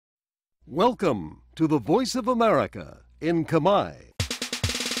Welcome to the Voice of America in Khmer.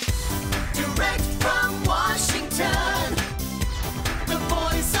 Direct from Washington, the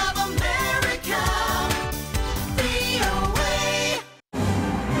Voice of America, VOA.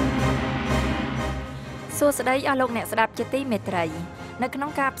 សួស្តីអស់លោកអ្នកស្ដាប់ជាទីមេត្រីនៅក្នុ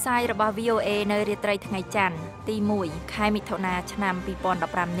ងការផ្សាយរបស់ VOA នៅរាត្រីថ្ងៃច័ន្ទទី1ខែមិថុនាឆ្នាំ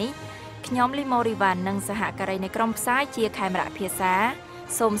2015នេះខ្ញុំលីម៉ូរីវ៉ាន់និងសហការីនៃក្រុមផ្សាយជាខេមរៈភាសា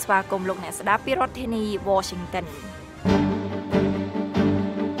សូមស្វាគមន៍លោកអ្នកស្ដាប់ពីរដ្ឋធានី Washington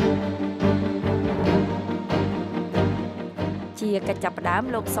ជាកិច្ចចាប់ផ្ដើម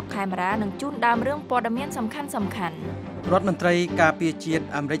លោកសុកខេមរានឹងជូនដើមរឿងព័ត៌មានសំខាន់រដ្ឋមន្ត្រីការពារជាតិ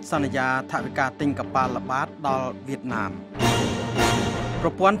អាមេរិកសន្យាថវិកាទិញកប៉ាល់ល្បាតដល់វៀតណាមប្រ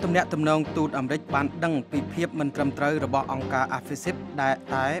ព័ន្ធទំនាក់ទំនងទូតអាមេរិកបានដឹងពីភាពមិនត្រឹមត្រូវរបស់អង្គការ AFISIP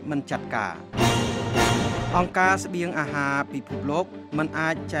តែមិនចាត់ការអង្គការស្បៀងអាហារពិភពលោកមិនអា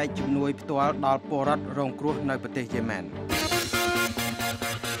ចចែកជំនួយផ្ទាល់ដល់ពលរដ្ឋរងគ្រោះនៅប្រទេសយេម៉ែន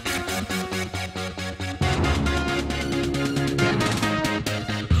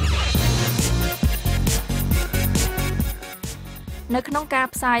នៅក្នុងការ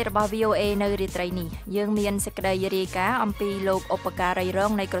ផ្សាយរបស់ VOA នៅរាត្រីនេះយើងមានសេចក្តីរាយការណ៍អំពីលោកឧបការីរ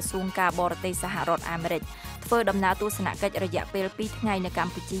ងនៃក្រសួងការបរទេសសហរដ្ឋអាមេរិកធ្វើដំណើរទស្សនកិច្ចរយៈពេល2ថ្ងៃនៅក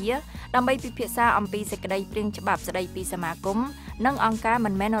ម្ពុជាដើម្បីពិភាក្សាអំពីសេចក្តីព្រាងច្បាប់ស្តីពីសមាគមនិងអង្គការ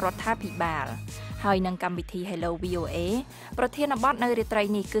មិនមែនរដ្ឋាភិបាលហើយនឹងកម្មវិធី Hello VOA ប្រធានបទនៅរាត្រី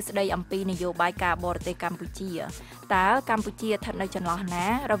នេះគឺស្តីអំពីនយោបាយការបរទេសកម្ពុជាតើកម្ពុជាស្ថិតនៅចន្លោះណា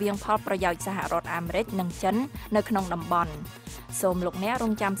រវាងផលប្រយោជន៍សហរដ្ឋអាមេរិកនិងចិននៅក្នុងតំបន់សូមលោកអ្នករ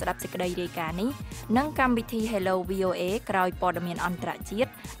ងចាំស្ដាប់សេចក្តីរាយការណ៍នេះនិងកម្មវិធី Hello VOA ក្រោយព័ត៌មានអន្តរជា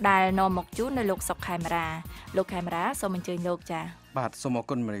តិដែលនាំមកជូននៅលោកសុកខេមរាលោកខេមរាសូមអញ្ជើញលោកចា៎បាទសូមអរ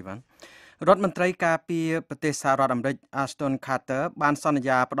គុណមេរីវ៉ាន់រដ្ឋមន្ត្រីការពារប្រទេសសហរដ្ឋអាមេរិក Ashton Carter បានសន្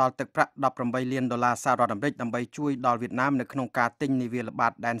យាផ្តល់ទឹកប្រាក់$18លានសហរដ្ឋអាមេរិកដើម្បីជួយដល់វៀតណាមនៅក្នុងការទិញនាវាល្បា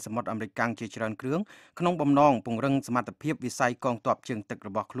តដែនសមុទ្រអាមេរិកកាំងជាច្រើនគ្រឿងក្នុងបំណងពង្រឹងសមត្ថភាពវិស័យកងទ័ពជើងទឹករ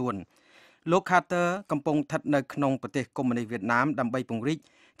បស់ខ្លួនលោក Carter កំពុងស្ថិតនៅក្នុងប្រទេសកុម្មុយនីសវៀតណាមដើម្បីពង្រីក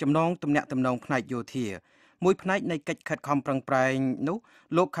ចំណងទំនាក់ទំនងផ្នែកយោធាមួយផ្នែកនៃកិច្ចខិតខំប្រឹងប្រែងនោះ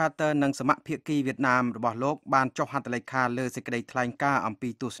លោក Carter និងសមាភាគីវៀតណាមរបស់លោកបានចុះហត្ថលេខាលើសេចក្តីថ្លែងការណ៍អំពី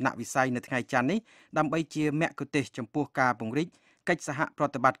ទស្សនវិស័យនៅថ្ងៃច័ន្ទនេះដើម្បីជាមគ្គុទ្ទេសក៍ចំពោះការពង្រីកកិច្ចសហប្រ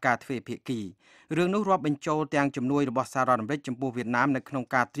តិបត្តិការទ្វេភាគីរឿងនោះរាប់បញ្ចូលទាំងជំនួយរបស់សហរដ្ឋអាមេរិកចំពោះវៀតណាមនៅក្នុង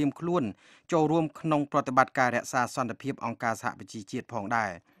ការត្រៀមខ្លួនចូលរួមក្នុងប្រតិបត្តិការរក្សាសន្តិភាពអង្គការសហប្រជាជាតិផងដែ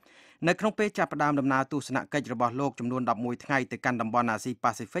រនៅក្នុងពេលចាប់ផ្ដើមដំណើរទស្សនកិច្ចរបស់លោកចំនួន11ថ្ងៃទៅកាន់តំបន់អាស៊ី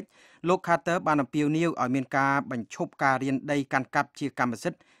ប៉ាស៊ីហ្វិកលោក Carter បានអំពាវនាវឲ្យមានការបញ្ឈប់ការរានដីកាន់កាប់ជាកម្មសិ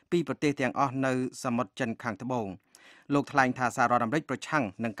ទ្ធិពីប្រទេសទាំងអស់នៅសមុទ្រចិនខាងត្បូងលោកថ្លែងថាសហរដ្ឋអាមេរិកប្រឆាំង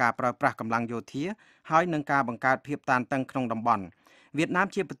នឹងការប្រើប្រាស់កម្លាំងយោធាហើយនឹងការបង្កើតភាពតានតឹងក្នុងតំបន់វៀតណាម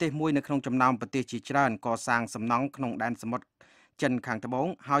ជាប្រទេសមួយនៅក្នុងចំណោមប្រទេសជាច្រើនកសាងសំណង់ក្នុងដែនសមុទ្រចិនខាងត្បូង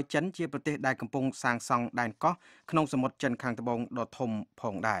ហើយចិនជាប្រទេសដែលកំពុងសាងសង់ដែនកោះក្នុងសមុទ្រចិនខាងត្បូងដ៏ធំផ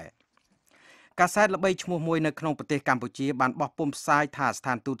ងដែរកាសែតល្បីឈ្មោះមួយនៅក្នុងប្រទេសកម្ពុជាបានបោះពុម្ពផ្សាយថាស្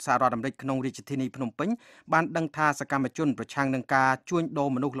ថានទូតសហរដ្ឋអាមេរិកក្នុងរាជធានីភ្នំពេញបានដឹងថាសកម្មជនប្រឆាំងនឹងការជួញដូរ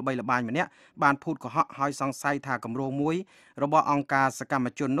មនុស្សល្បីល្បាញម្នាក់បានភូតកុហកហើយសង្ស័យថាគម្រោងមួយរបស់អង្គការសកម្ម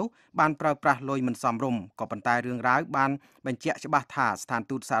ជននោះបានប្រើប្រាស់លុយមិនសមរម្យក៏ប៉ុន្តែរឿងរ៉ាវបានបញ្ជាក់ច្បាស់ថាស្ថាន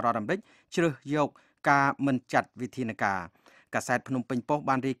ទូតសហរដ្ឋអាមេរិកជ្រើសយកការមិនចាត់វិធានការកាសែតភ្នំពេញប៉ុស្តិ៍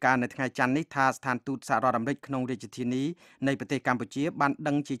បានរាយការណ៍នៅថ្ងៃច័ន្ទនេះថាស្ថានទូតសហរដ្ឋអាមេរិកក្នុងរាជធានីនៃប្រទេសកម្ពុជាបាន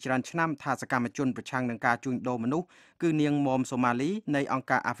ដឹងជាច្រើនឆ្នាំថាសកម្មជនប្រឆាំងនឹងការជួញដូរមនុស្សគឺនាងមុំសូម៉ាលីនៃអង្គ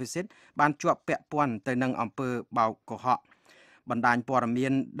ការ AFISIP បានជាប់ពាក់ព័ន្ធទៅនឹងអំពើបោកកុហកបណ្ដាញព័ត៌មា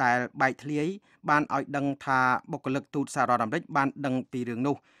នដែលបែកធ្លាយបានឲ្យដឹងថាបុគ្គលិកទូតសហរដ្ឋអាមេរិកបានដឹងពីរឿង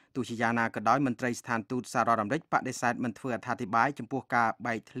នោះទោះជាយ៉ាងណាក៏ដោយមន្ត្រីស្ថានទូតសហរដ្ឋអាមេរិកបដិសេធមិនធ្វើអត្ថាធិប្បាយចំពោះការ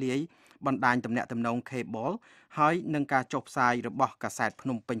បែកធ្លាយបណ្ដាញទំនាក់ទំនង cable ហើយនឹងការចុះផ្សាយរបស់កាសែតភ្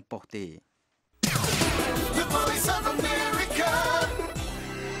នំពេញប៉ុស្តិ៍ទេ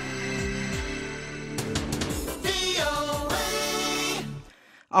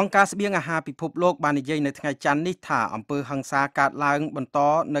អង្គការស្បៀងអាហារពិភពលោកបាននិយាយនៅថ្ងៃច័ន្ទនេះថាអំពើហិង្សាកើតឡើងបន្ត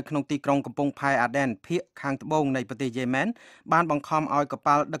នៅក្នុងទីក្រុងកំពង់ផែអាដែនភាគខាងត្បូងនៃប្រទេសយេម៉ែនបានបង្ខំឲ្យក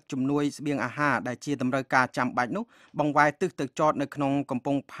ប៉ាល់ដឹកជំនួយស្បៀងអាហារដែលជាតម្រូវការចាំបាច់នោះបង្វែរទិសទៅចតនៅក្នុងកំព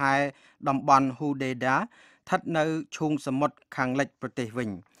ង់ផែតំបន់ហ៊ូដេដាស្ថិតនៅឈូងសមុទ្រខាងលិចប្រទេសវិញ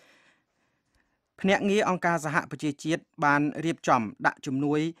ភ្នាក់ងារអង្គការសហប្រជាជាតិបានរៀបចំដាក់ជំ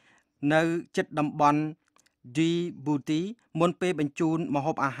នួយនៅជិតតំបន់ឌីប៊ូទីមុនពេលបញ្ជូនម្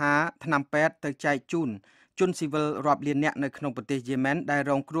ហូបអាហារថ្នាំពេទ្យទៅចែកជូន ជនស៊ីវិលរាប់លានអ្នកនៅក្នុងប្រទេសយេម៉ែនដែល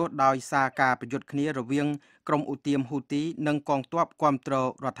រងគ្រោះដោយសារការប្រយុទ្ធគ្នារវាងក្រុមឧទាមហ៊ូទីនិងកងទ័ពគាំទ្រ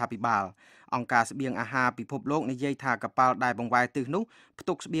រដ្ឋាភិបាលអង្គការស្បៀងអាហារពិភពលោកនិយាយថាកប៉ាល់ដែលបង្វែរទិសនោះផ្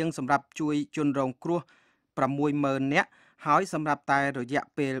ទុកស្បៀងសម្រាប់ជួយជនរងគ្រោះ 60,000 នាក់ហើយសម្រាប់តែរយៈ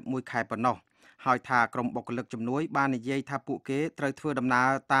ពេល1ខែប៉ុណ្ណោះហើយថាក្រុមបុគ្គលិកជំនួយបាននិយាយថាពួកគេត្រូវធ្វើដំណើរ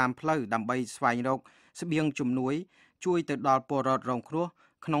តាមផ្លូវដើម្បីស្វែងរកស្បៀងជំនួយជួយទៅដល់ពលរដ្ឋរងគ្រោះ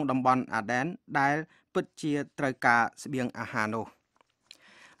ក្នុងតំបន់អាដែនដែលពិតជាត្រូវការស្បៀងអាហារនោះ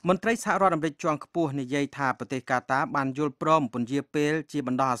មន្ត្រីសហរដ្ឋអាមេរិកជាន់ខ្ពស់និយាយថាប្រទេសកាតាបានយល់ព្រមពន្យាពេលជាប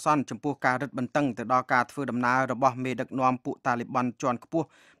ណ្ដោះអាសន្នចំពោះការរឹតបន្តឹងទៅដល់ការធ្វើដំណើររបស់មេដឹកនាំពួកតាលីប័នជាន់ខ្ពស់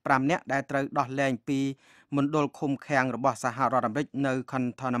5នាក់ដែលត្រូវដោះលែងពីមណ្ឌលឃុំឃាំងរបស់សហរដ្ឋអាមេរិកនៅ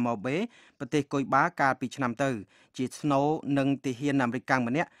Guantanamo Bay ប្រទេសកុយបាកាលពីឆ្នាំទៅជាស្នូនិងទាហានអាមេរិក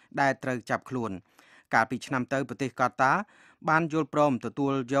ម្នាក់ដែលត្រូវចាប់ខ្លួនកាលពីឆ្នាំទៅប្រទេសកាតាបានយល់ព្រមទទួ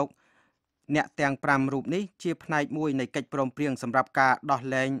លយកអ្នកទាំង5រូបនេះជាផ្នែកមួយនៃកិច្ចព្រមព្រៀងសម្រាប់ការដោះ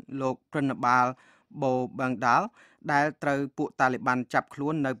លែងលោកព្រិនបាលបូបង្ដាល់ដែលត្រូវពួកតាលីប័នចាប់ខ្លួ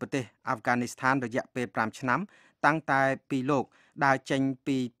ននៅប្រទេសអាហ្វហ្គានីស្ថានរយៈពេល5ឆ្នាំតាំងតែពីលោកដើរចេញ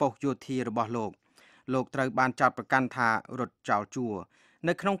ពីប៉ុស្តិ៍យោធារបស់លោកត្រូវបានចោទប្រកាន់ថារត់ចោលជួរ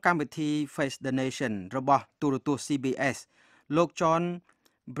នៅក្នុងកម្មវិធី Face the Nation របស់ទូរទស្សន៍ CBS លោក John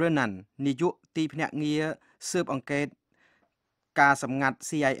Brennan នាយកទីភ្នាក់ងារស៊ើបអង្កេតការសម្ងាត់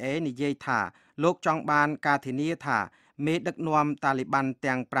CIA និយាយថាលោកចង់បានការធានាថាមេដឹកនាំតាលីប័ន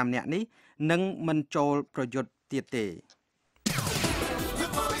ទាំង5នាក់នេះនឹងមិនចូលប្រយុទ្ធទៀតទេ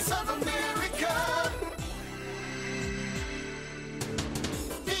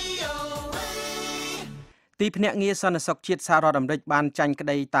ទីភ្នាក់ងារសន្តិសុខជាតិសហរដ្ឋអាមេរិកបានចាញ់ក្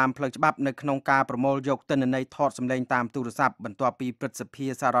តីតាមផ្លូវច្បាប់នៅក្នុងការប្រមូលយកទិន្នន័យថតសម្លេងតាមទូរស័ព្ទបន្ទាប់ពីព្រឹទ្ធសភា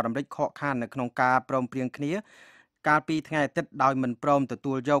សហរដ្ឋអាមេរិកខកខាននៅក្នុងការព្រមព្រៀងគ្នាកាលពីថ្ងៃអាទិត្យដោយមិនព្រមទ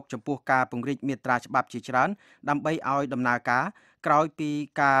ទួលយកចំពោះការពង្រីកមាត្រាច្បាប់ជាច្រើនដើម្បីឲ្យដំណើរការក្រោយពី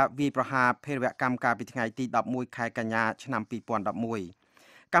ការវាយប្រហារភេរវកម្មកាលពីថ្ងៃទី11ខែកញ្ញាឆ្នាំ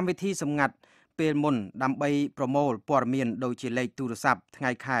2011កម្មវិធីសម្ងាត់ពេលមុនដើម្បីប្រមូលព័ត៌មានដូចជាលេខទូរស័ព្ទថ្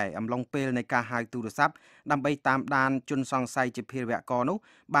ងៃខែអំឡុងពេលនៃការហៅទូរស័ព្ទដើម្បីតាមដានជនសង្ស័យជាភេរវករនោះ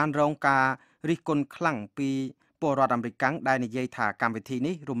បានរងការរិះគន់ខ្លាំងពីពលរដ្ឋអាមេរិកដែលនិយាយថាកម្មវិធី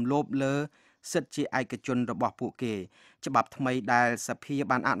នេះរំលោភលើសិទ្ធិជាឯកជនរបស់ពួកគេច្បាប់ថ្មីដែលសភា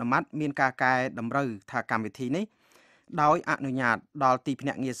បានអនុម័តមានការកែតម្រូវថាកម្មវិធីនេះដោយអនុញ្ញាតដល់ទីភ្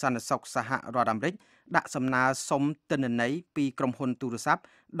នាក់ងារសន្តិសុខសហរដ្ឋអាមេរិកដាក់សំណើសុំទិន្នន័យពីក្រុមហ៊ុនទូរស័ព្ទ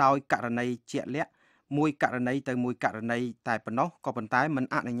ដោយករណីជាក់លាក់មួយករណីទៅមួយករណីតែប៉ុណ្ណោះក៏ប៉ុន្តែមិន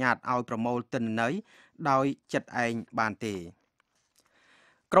អនុញ្ញាតឲ្យប្រមូលទិន្នន័យដោយចិត្តឯងបានទេ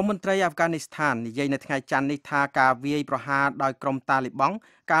ក្រុមមន្ត្រីអាហ្វហ្គានីស្ថាននិយាយនៅថ្ងៃច័ន្ទនេះថាការវាយប្រហារដោយក្រុមតាលីបង់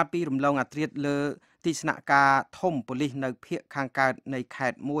កាលពីរំលងអាធ្រាត្រលើទីស្នាក់ការធំប៉ូលីសនៅភាគខាងកើតនៃខេ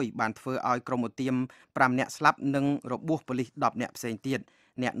ត្តមួយបានធ្វើឲ្យក្រុមឧទាម5នាក់ស្លាប់និងរបួសប៉ូលីស10នាក់ផ្សេងទៀត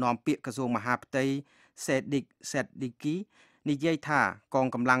អ្នកនាំពាក្យក្រសួងមហាផ្ទៃសេឌីគីនិយាយថាកង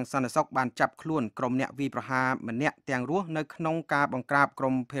កម្លាំងសន្តិសុខបានចាប់ខ្លួនក្រុមអ្នកវាយប្រហារម្នាក់ទាំងរស់នៅក្នុងការបង្ក្រាបក្រុ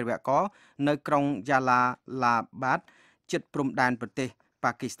មភេរវករនៅក្រុងយ៉ាឡាឡាបាតជិតព្រំដែនប្រទេស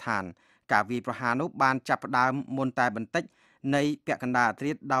ប៉ាគីស្ថានការវាយប្រហារនោះបានចាប់ផ្ដើមមុនតែបន្តិចនៃពាក់កណ្ដាលអាធ្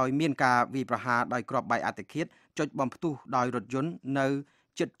រាត្រដោយមានការវាយប្រហារដោយគ្រាប់បែកអត្តឃាតចុចបំផ្ទុះដោយរថយន្តនៅ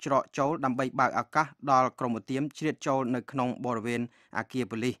ជិតច្រកចូលដើម្បីបើកឱកាសដល់ក្រុមឧទាមជ្រៀតចូលនៅក្នុងបរិវេណអគារ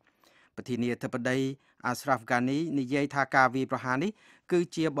ប៉ូលីសប្រធានាធិបតីអាស្រាហ្វហ្គានីនិយាយថាការវាយប្រហារនេះគឺ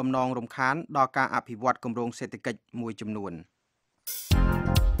ជាបំណងរំខានដល់ការអភិវឌ្ឍគម្រោងសេដ្ឋកិច្ចមួយចំនួន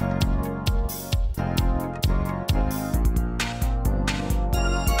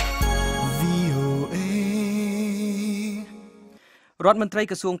រដ្ឋមន្ត្រី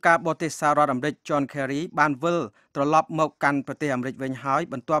ក្រសួងការបរទេសសហរដ្ឋអាមេរិក John Kerry បានវិលត្រឡប់មកកាន់ប្រទេសអាមេរិកវិញហើយ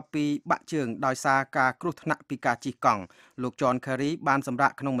បន្ទាប់ពីបាក់ជើងដោយសារការគ្រោះថ្នាក់ពីការជិះកង់លោក John Kerry បានសម្រា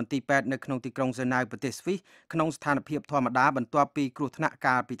កក្នុងមន្ទីរពេទ្យនៅក្នុងទីក្រុងហ្សឺណែវប្រទេសស្វីសក្នុងស្ថានភាពធម្មតាបន្ទាប់ពីគ្រោះថ្នាក់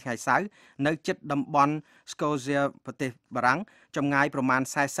កាលពីថ្ងៃសៅរ៍នៅជិតតំបន់ Scotia ប្រទេសបារាំងចម្ងាយប្រមាណ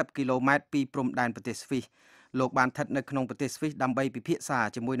40គីឡូម៉ែត្រពីព្រំដែនប្រទេសស្វីសលោកបានស្ថិតនៅក្នុងប្រទេសស្វីសដើម្បីពិភាក្សា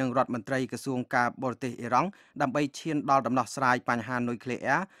ជាមួយនឹងរដ្ឋមន្ត្រីក្រសួងការបរទេសអ៊ីរ៉ង់ដើម្បីឈានដល់ដំណោះស្រាយបញ្ហានុយក្លេ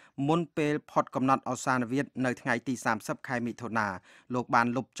អ៊ែរមុនពេលផុតកំណត់អវសានវិទ្យនៅថ្ងៃទី30ខែមិថុនាលោកបាន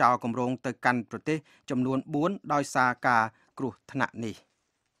លុបចោលគម្រោងទៅកាន់ប្រទេសចំនួន4ដោយសារការគ្រោះថ្នាក់នេះ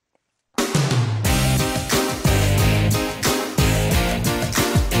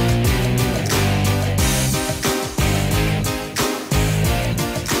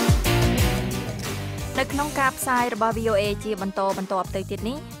នៅក្នុងការផ្សាយរបស់ VOA ជាបន្តទៅទៀត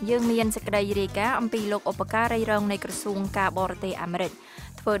នេះយើងមានសេចក្តីរាយការណ៍អំពីលោកឧបការីរងនៃក្រសួងការបរទេសអាមេរិក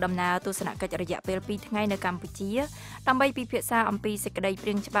ធ្វើដំណើរទស្សនកិច្ចរយៈពេល2ថ្ងៃនៅកម្ពុជាដើម្បីពិភាក្សាអំពីសេចក្តីព្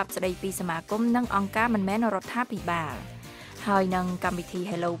រាងច្បាប់ស្តីពីសមាគមនិងអង្គការមិនមែនរដ្ឋាភិបាលហើយនឹងកម្មវិធី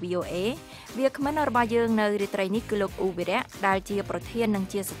Hello VOA វាគ្មិនរបស់យើងនៅរាត្រីនេះគឺលោកអ៊ូវិរៈដែលជាប្រធាននិង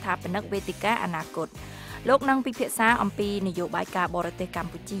ជាស្ថាបនិកវេទិកាអនាគតលោកនឹងពិភាក្សាអំពីនយោបាយការបរទេសក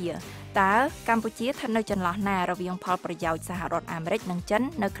ម្ពុជាតើកម្ពុជាស្ថិតនៅចន្លោះណារវាងផលប្រយោជន៍សហរដ្ឋអាមេរិកនិងចិន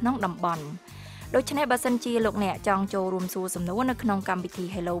នៅក្នុងតំបន់ដូច្នេះបើសិនជាលោកអ្នកចង់ចូលរួមសួរសំណួរនៅក្នុងកម្មវិធី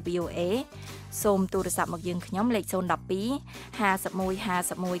Hello VOA សូមទូរស័ព្ទមកយើងខ្ញុំលេខ012 51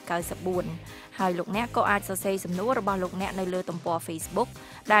 51 94ហើយលោកអ្នកក៏អាចសរសេរសំណួររបស់លោកអ្នកនៅលើទំព័រ Facebook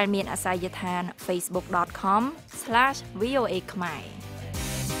ដែលមានអាសយដ្ឋាន facebook.com/VOA Khmer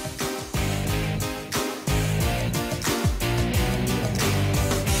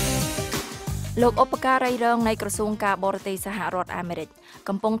លោកឧបការីរងនៃក្រសួងការបរទេសសហរដ្ឋអាមេរិក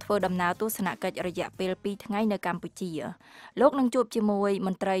កំពុងធ្វើដំណើរទស្សនកិច្ចរយៈពេល2ថ្ងៃនៅកម្ពុជាលោកនឹងជួបជាមួយម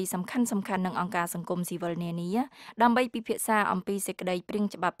ន្ត្រីសំខាន់ៗនិងអង្គការសង្គមស៊ីវិលនានាដើម្បីពិភាក្សាអំពីសេចក្តីព្រាង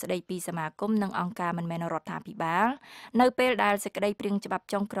ច្បាប់ស្តីពីសមាគមនិងអង្គការមិនមែនរដ្ឋាភិបាលនៅពេលដែលសេចក្តីព្រាងច្បាប់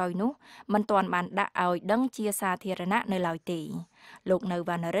ចុងក្រោយនោះមិនទាន់បានដាក់ឲ្យដឹងជាសាធារណៈនៅឡើយទេលោកនៅ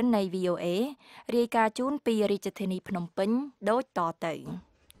វណ្ណរិននៃ VOA រាយការណ៍ជូនពីរាជធានីភ្នំពេញដូចតទៅ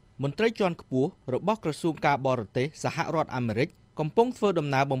មន្ត្រីជាន់ខ្ពស់របស់ក្រសួងការបរទេសសហរដ្ឋអាមេរិកកំពុងធ្វើដំ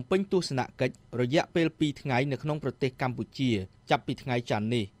ណើរបំពេញទស្សនកិច្ចរយៈពេល2ថ្ងៃនៅក្នុងប្រទេសកម្ពុជាចាប់ពីថ្ងៃច័ន្ទ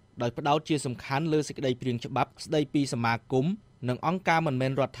នេះដោយផ្ដោតជាសំខាន់លើសេចក្តីព្រាងច្បាប់ស្តីពីសមាគមនិងអង្គការមិនមែ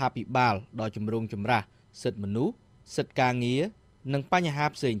នរដ្ឋាភិបាលដ៏ចម្រូងចម្រាសសិទ្ធិមនុស្សសិទ្ធិការងារនិងបញ្ហា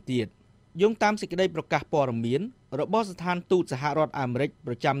ផ្សេងទៀតយោងតាមសេចក្តីប្រកាសព័ត៌មានរបស់ស្ថានទូតសហរដ្ឋអាមេរិក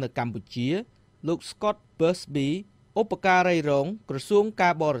ប្រចាំនៅកម្ពុជាលោក Scott Busbyឧបការីរងក្រសួងកា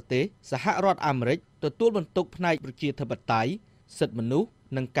របរទេសសហរដ្ឋអាមេរិកទទួលបន្ទុកផ្នែកប្រជាធិបតេយ្យសិទ្ធិមនុស្ស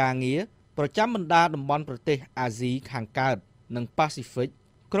និងការងារប្រចាំបណ្ដាតំបន់ប្រទេសអាស៊ីខាងកើតនិងប៉ាស៊ីហ្វិក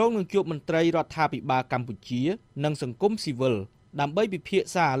ក្រុងនឹងជួបមន្ត្រីរដ្ឋាភិបាលកម្ពុជានិងសង្គមស៊ីវិលដើម្បីពិភាក្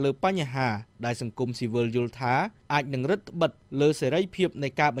សាលើបញ្ហាដែលសង្គមស៊ីវិលយល់ថាអាចនឹងរឹតបន្តឹងលើសេរីភាពនៃ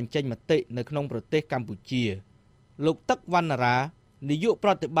ការបញ្ចេញមតិនៅក្នុងប្រទេសកម្ពុជាលោកទឹកវណ្ណរានាយកប្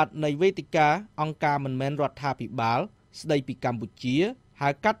រតិបត្តិនៃវេទិកាអង្គការមិនមែនរដ្ឋាភិបាលស្ដីពីកម្ពុជាហៅ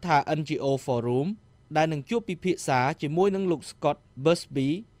កាត់ថា NGO Forum ដែលនឹងជួបពិភាក្សាជាមួយនឹងលោក Scott Busby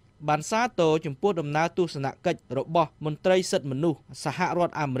បានសារទរចំពោះដំណើរទស្សនកិច្ចរបស់មន្ត្រីសិទ្ធិមនុស្សសហរ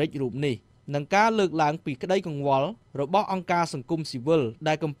ដ្ឋអាមេរិករូបនេះនិងការលើកឡើងពីក្តីកង្វល់របស់អង្គការសង្គមស៊ីវិល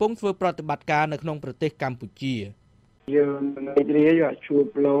ដែលកំពុងធ្វើប្រតិបត្តិការនៅក្នុងប្រទេសកម្ពុជាយើងនឹងរីករាយជួប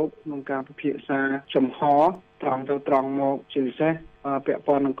លោកក្នុងការពិភាក្សាចំហត្រង់ទៅត្រង់មកជាពិសេសពាក់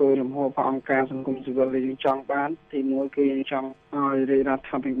ព័ន្ធនឹងគោលចំហរបស់អង្គការសង្គមស៊ីវិលដែលយើងចង់បានទីមួយគឺយើងចង់ឲ្យរដ្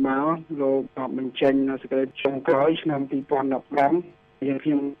ឋាភិបាលលោកបញ្ចេញនៅសេចក្តីចុងក្រោយឆ្នាំ2015យើងខ្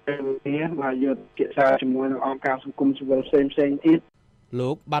ញុំទៅវាហើយយកពិភាក្សាជាមួយនឹងអង្គការសង្គមស៊ីវិលផ្សេងទៀតលោ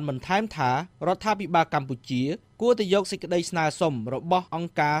កបានបន្ថែមថារដ្ឋាភិបាលកម្ពុជាគួរតែយកសេចក្តីស្នើសុំរបស់អង្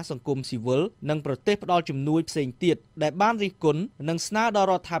គការសង្គមស៊ីវិលនិងប្រទេសផ្ដល់ជំនួយផ្សេងទៀតដែលបានរិះគន់និងស្នើដល់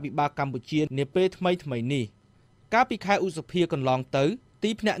រដ្ឋាភិបាលកម្ពុជានាពេលថ្មីនេះកាលពីខែឧសភាកន្លងទៅ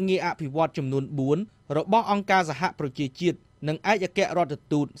ទីភ្នាក់ងារអភិវឌ្ឍចំនួន4របស់អង្គការសហប្រជាជាតិនិងឯកអគ្គរដ្ឋ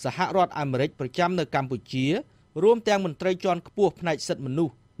ទូតសហរដ្ឋអាមេរិកប្រចាំនៅកម្ពុជារួមទាំងមន្ត្រីជាន់ខ្ពស់ផ្នែកសិទ្ធិមនុ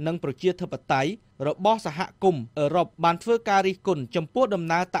ស្សនិងប្រជាធិបតេយ្យរបស់សហគមន៍អឺរ៉ុបបានធ្វើការរិះគន់ចំពោះដំ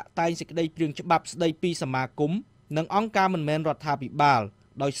ណើរតាក់តែងសេចក្តីព្រាងច្បាប់ស្តីពីសមាគមនិងអង្គការមិនមែនរដ្ឋាភិបាល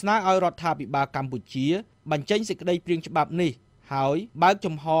ដោយស្នើឲ្យរដ្ឋាភិបាលកម្ពុជាបញ្ចេញសេចក្តីព្រាងច្បាប់នេះហើយបើក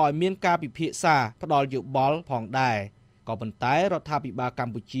ចំហឲ្យមានការពិភាក្សាផ្ដល់យោបល់ផងដែរក៏ប៉ុន្តែរដ្ឋាភិបាលក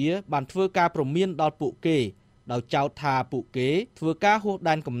ម្ពុជាបានធ្វើការព្រមានដល់ពួកគេដោយចោទថាពួកគេធ្វើការហួស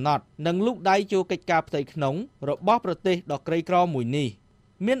ដែនកំណត់និងលូកដៃចូលកិច្ចការផ្ទៃក្នុងរបស់ប្រទេសដ៏ក្រីក្រមួយនេះ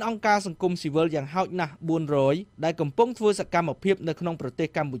មានអង្គការសង្គមស៊ីវិលយ៉ាងហោចណាស់400ដែលកំពុងធ្វើសកម្មភាពនៅក្នុងប្រទេស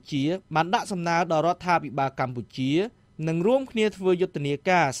កម្ពុជាបានដាក់សំណើដល់រដ្ឋាភិបាលកម្ពុជានិងរួមគ្នាធ្វើយុទ្ធនា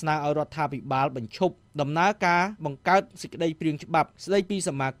ការស្នើឲ្យរដ្ឋាភិបាលបញ្ឈប់ដំណើរការបង្កើតសេចក្តីព្រាងច្បាប់ស្តីពីស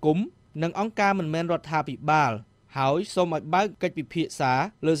មាគមនិងអង្គការមិនមែនរដ្ឋាភិបាលហើយសូមឲ្យបើកកិច្ចពិភាក្សា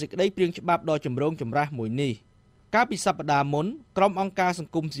លើសេចក្តីព្រាងច្បាប់ដ៏ចម្រូងចម្រាសមួយនេះកាលពីសប្តាហ៍មុនក្រុមអង្គការស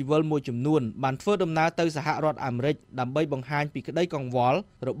ង្គមស៊ីវិលមួយចំនួនបានធ្វើដំណើរទៅសហរដ្ឋអាមេរិកដើម្បីបង្ហាញពីក្តីកង្វល់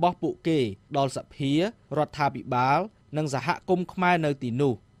របស់ពួកគេដល់សភារដ្ឋាភិបាលនិងសហគមន៍ខ្មែរនៅទី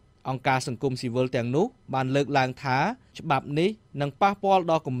នោះអង្គការសង្គមស៊ីវិលទាំងនោះបានលើកឡើងថាច្បាប់នេះនឹងប៉ះពាល់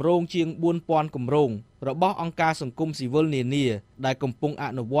ដល់គម្រោងជាង 4000 គម្រោងរបស់អង្គការសង្គមស៊ីវិលនានាដែលកំពុងអ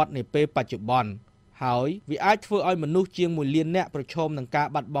នុវត្តនាពេលបច្ចុប្បន្នហើយវាអាចធ្វើឲ្យមនុស្សជាង1លាននាក់ប្រឈមនឹងការ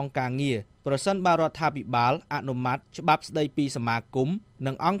បាត់បង់ការងារ ប្រសិនបើរដ្ឋាភិបាលអនុម័តច្បាប់ស្តីពីសមាគម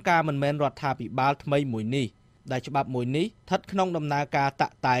និងអង្គការមិនមែនរដ្ឋាភិបាលថ្មីមួយនេះដែលច្បាប់មួយនេះស្ថិតក្នុងដំណើរការតា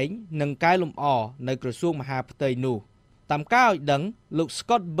ក់តែងនិងកែលម្អនៅក្រសួងមហាផ្ទៃនោះតាមការឲ្យដឹងលោក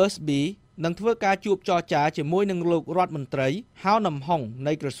Scott Busby នឹងធ្វើការជួបចរចាជាមួយនឹងលោករដ្ឋមន្ត្រីហៅនំហុង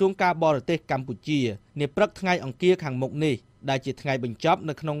នៃក្រសួងការបរទេសកម្ពុជានាព្រឹកថ្ងៃអង្គារខាងមុខនេះដែលជាថ្ងៃបញ្ចប់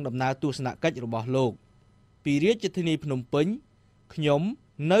នៅក្នុងដំណើរទស្សនកិច្ចរបស់លោកពីរាជធានីភ្នំពេញខ្ញុំ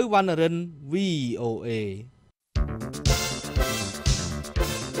នៅវណ្ណរិន VOA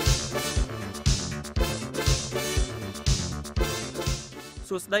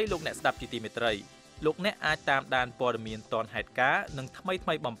សួស្តីលោកអ្នកស្ដាប់ជាទីមេត្រីលោកអ្នកអាចតាមដានព័ត៌មានទាន់ហេតុការណ៍និងថ្មី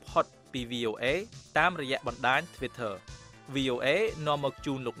ៗបំផុតពី VOA តាមរយៈបណ្ដាញ Twitter VOA នាំមក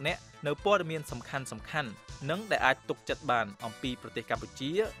ជូនលោកអ្នកនៅព័ត៌មានសំខាន់ៗនិងដែលអាចទុកចិត្តបានអំពីប្រទេសកម្ពុ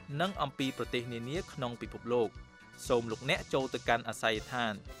ជានិងអំពីប្រទេសនានាក្នុងពិភពលោកសូមលោកអ្នកចូលទៅកាន់អាសយដ្ឋា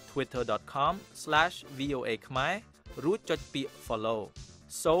ន twitter.com/voa khmer រួចចុចពាក្យ follow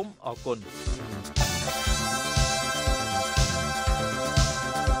សូមអរគុណ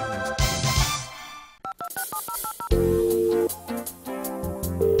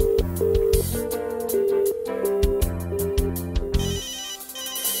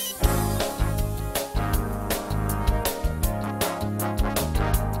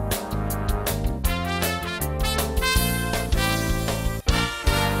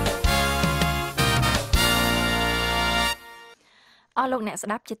អស់លោកអ្នកស្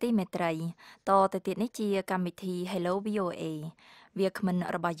ដាប់ជាទីមេត្រីតទៅទៀតនេះជាកម្មវិធី Hello VOA វាគ្មិន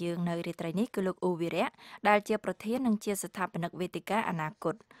របស់យើងនៅរាត្រីនេះគឺលោកអ៊ូវីរៈដែលជាប្រធាននិងជាស្ថាបនិកវេទិកាអនាគ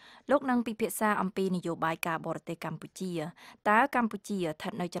តលោកនឹងពិភាក្សាអំពីនយោបាយការបរទេសកម្ពុជាតើកម្ពុជាស្ថិ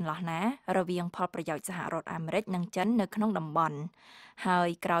តនៅចន្លោះណារវាងផលប្រយោជន៍សហរដ្ឋអាមេរិកនិងចិននៅក្នុងតំបន់ហើយ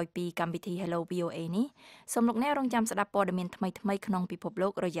ក្រោយពីកម្មវិធី Hello VOA នេះសូមលោកអ្នករងចាំស្ដាប់ព័ត៌មានថ្មីៗក្នុងពិភពលោ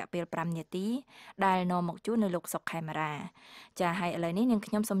ករយៈពេល5នាទីដែលនាំមកជូននៅលោកសុកខេមរាចា៎ហើយឥឡូវនេះនាង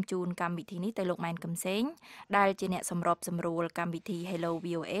ខ្ញុំសូមជូនកម្មវិធីនេះទៅលោកម៉ែនកំសែងដែលជាអ្នកសម្របសម្រួលកម្មវិធី Hello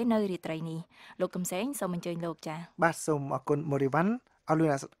VOA នៅរាត្រីនេះលោកកំសែងសូមអញ្ជើញលោកចា៎បាទសូមអរគុណមូរីវ៉ាន់អរលោក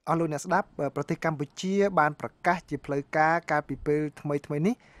អ្នកស្ដាប់ប្រទេសកម្ពុជាបានប្រកាសជាផ្លូវការកាលពីពេលថ្មី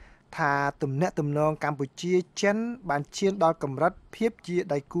នេះថាទំនាក់ទំនងកម្ពុជាចិនបានឈានដល់កម្រិតភាពជា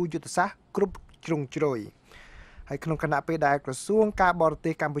ដៃគូយុទ្ធសាស្ត្រគ្រប់ជ្រុងជ្រោយហើយក្នុងគណៈពេលដែលក្រសួងការបរ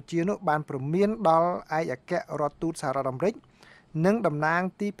ទេសកម្ពុជានោះបានព្រមានដល់ឯកអគ្គរដ្ឋទូតសហរដ្ឋអាមេរិកនិងតំណាង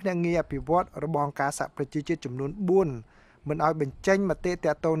ទីភ្នាក់ងារអភិវឌ្ឍរបស់អង្គការសហប្រជាជាតិចំនួន4មិនឲ្យបញ្ចេញមតិ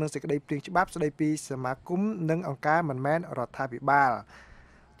ទាក់ទងនឹងសេចក្តីព្រាងច្បាប់ស្តីពីសមាគមនិងអង្គការមិនមែនរដ្ឋាភិបាល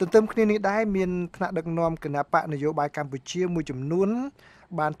ទន្ទឹមគ្នានេះដែរមានថ្នាក់ដឹកនាំគណៈបកនយោបាយកម្ពុជាមួយចំនួន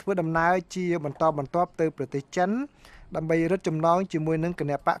បានធ្វើដំណើរជាបន្តបន្ទាប់ទៅប្រទេសចិនដើម្បីរឹតចំណងជាមួយនឹងគ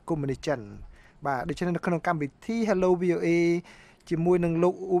ណៈបកកុម្មុយនីសចិនបាទដូច្នេះនៅក្នុងកម្មវិធី Hello VOA ជាមួយនឹងលោ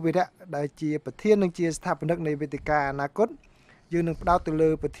កអ៊ូវីរៈដែលជាប្រធាននិងជាស្ថាបនិកនៃវេទិកាអនាគតយើងនឹងផ្ដោតទៅលើ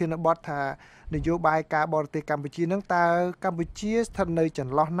ប្រធានបទថានយោបាយការបរទេសកម្ពុជានឹងតើកម្ពុជាស្ថិតនៅច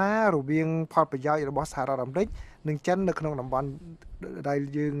ន្លោះណារវាងផលប្រយោជន៍របស់សហរដ្ឋអាមេរិកនិងចិននៅក្នុងតំបន់ដែល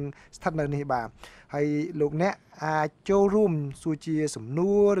យើងស្ថិតនៅនេះបាទហើយលោកអ្នកអាចចូលរួមសួរជាសំ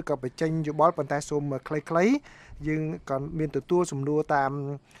ណួរឬក៏បញ្ចេញយោបល់ប៉ុន្តែសូមខ្លីៗយើងក៏មានទទួលសំណួរតាម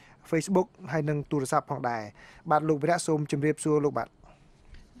Facebook ហើយនិងទូរស័ព្ទផងដែរបាទលោកវិរៈសូមជម្រាបសួរលោកបាទ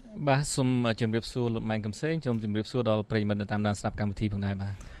សូមជម្រាបសួរលោកម៉ែនកំសែងសូមជម្រាបសួរដល់ប្រិយមិត្តតាមដានស្ដាប់កម្មវិធីផងដែរ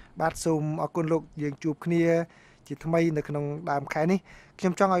បាទសូមអរគុណលោកយើងជួបគ្នាជាថ្មីនៅក្នុងដើមខែនេះខ្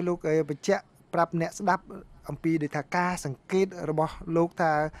ញុំចង់ឲ្យលោកបញ្ជាក់ប្រាប់អ្នកស្ដាប់អំពីដូចថាការសង្កេតរបស់លោក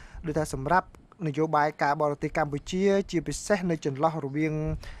ថាដូចថាសម្រាប់នយោបាយការបរទេសកម្ពុជាជាពិសេសនៅចន្លោះរវាង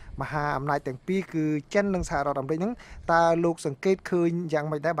មហាអំណាចទាំងពីរគឺចិននិងសហរដ្ឋអាមេរិកហ្នឹងតើលោកសង្កេតឃើញយ៉ាង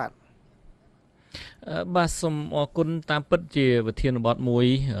ម៉េចដែរបាទបាទសូមអរគុណតាមពិតជាវិធានបទមួយ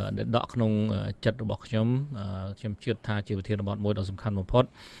ដែលដកក្នុងចិត្តរបស់ខ្ញុំជឿថាជាវិធានបទមួយដ៏សំខាន់បំផុត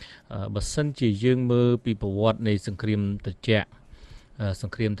បើសិនជាយើងមើលពីប្រវត្តិនៃសង្គ្រាមត្រជាក់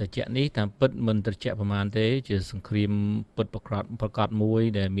នេះតាមពិតមិនត្រជាក់ប្រហែលទេជាសង្គ្រាមពិតប្រកបមួយ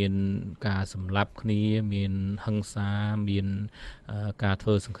ដែលមានការសម្លាប់គ្នាមានហិង្សាមានការធ្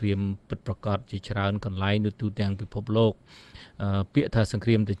វើសង្គ្រាមពិតប្រកបជាច្រើនកន្លែងនៅទូទាំងពិភពលោកពាក្យថាសង្គ្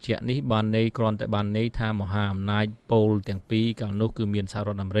រាមត្រជាក់នេះបានន័យគ្រាន់តែបានន័យថាមហាអំណាចប៉ូលទាំងពីរកាលនោះគឺមានសហរ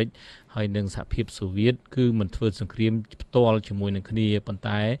ដ្ឋអាមេរិកហើយនិងសហភាពសូវៀតគឺមិនធ្វើសង្គ្រាមផ្ទាល់ជាមួយនឹងគ្នាប៉ុន្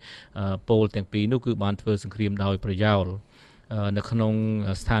តែប៉ូលទាំងពីរនោះគឺបានធ្វើសង្គ្រាមដោយប្រយោលនៅក្នុង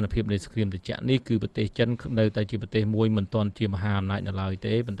ស្ថានភាពនៃសង្គ្រាមត្រជាក់នេះគឺប្រទេសចិននៅតែជាប្រទេសមួយមិនទាន់ជាមហាអំណាចនៅឡើយ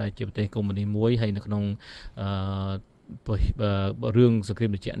ទេប៉ុន្តែជាប្រទេសកុម្មុយនីសមួយហើយនៅក្នុង រឿងសង្គ្រាម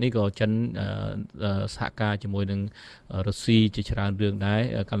ត្រជាក់នេះក៏ចិនសហការជាមួយនឹងរុស្ស៊ីជាច្រើនរឿងដែរ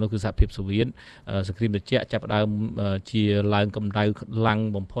កាលនោះគឺសហភាពសូវៀតសង្គ្រាមត្រជាក់ចាប់ផ្ដើមជាឡើងកម្ដៅខ្លាំង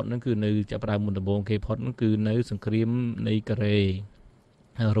បំផុតហ្នឹងគឺនៅចាប់ផ្ដើមមុនដំបូងគេផុតហ្នឹងគឺនៅសង្គ្រាមនៃកូរ៉េ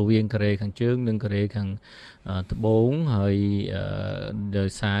រវាងកូរ៉េខាងជើងនិងកូរ៉េខាងត្បូងហើយដោយ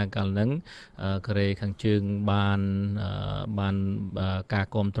សារកាលហ្នឹងកូរ៉េខាងជើងបានការ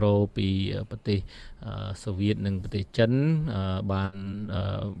គ្រប់គ្រងពីប្រទេសសូវៀតនិងប្រទេសចិនបាន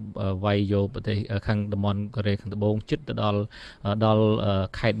វាយយកប្រទេសខាងតំបន់កូរ៉េខាងត្បូងជិតទៅដល់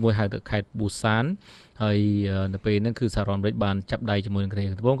ខេត្តមួយហៅទៅខេត្តប៊ូសានហើយនៅពេលហ្នឹងគឺសហរដ្ឋអាមេរិកបានចាប់ដៃជាមួយនឹងកូរ៉េ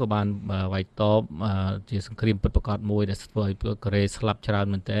ខាងត្បូងក៏បានវាយតបជាសង្គ្រាមពិតប្រាកដមួយដែលធ្វើឲ្យកូរ៉េស្លាប់ច្រើន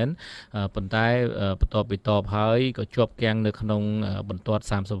មែនទែនប៉ុន្តែបន្ទាប់ពីតបហើយក៏ជាប់គាំងនៅក្នុងបន្ទាត់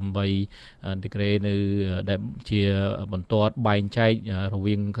38ដឺក្រេនៅដែលជាបន្ទាត់បែងចែករ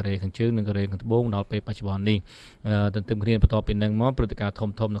វាងកូរ៉េខាងជើងនិងកូរ៉េខាងត្បូងដល់ពេលបច្ចុប្បន្ននេះទន្ទឹមគ្នាបន្ទាប់ពីហ្នឹងមកព្រឹត្តិការណ៍ធំ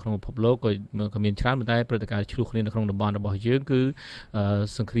ៗនៅក្នុងពិភពលោកក៏មានច្រើនប៉ុន្តែព្រឹត្តិការណ៍ឆ្លុះគ្នានៅក្នុងតំបន់របស់យើងគឺ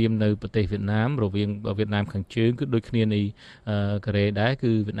សង្គ្រាមនៅប្រទេសវៀតណាមរវាងវៀតណាមខាងជើងគឺដូចគ្នានៃកូរ៉េដែរ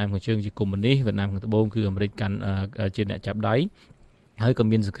គឺវៀតណាមខាងជើងជាកុម្មុយនីសវៀតណាមខាងត្បូងគឺអាមេរិកកាន់ជាអ្នកចាប់ដៃហើយក៏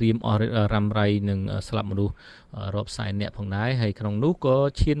មានសង្គ្រាមអស់រ៉ាំរ៉ៃនិងស្លាប់មនុស្សរាប់សែននាក់ផងដែរហើយក្នុងនោះក៏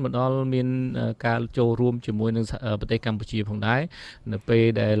ឈានមកដល់មានការចូលរួមជាមួយនឹងប្រទេសកម្ពុជាផងដែរនៅពេល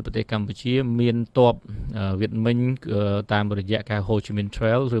ដែលប្រទេសកម្ពុជាមានទ័ពវៀតមិញតាមរយៈការ Ho Chi Minh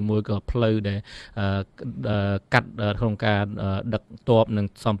Trail ឬមួយក៏ផ្លូវដែលកាត់ក្នុងការដឹកទ័ពនិង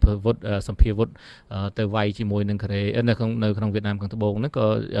សម្ភារវុធទៅវាយជាមួយនឹងកូរ៉េនៅក្នុងវៀតណាមខាងត្បូងហ្នឹងក៏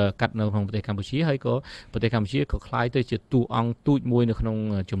កាត់នៅក្នុងប្រទេសកម្ពុជាហើយក៏ប្រទេសកម្ពុជាក៏คล้ายទៅជាតួអង្គទូចមួយនៅក្នុង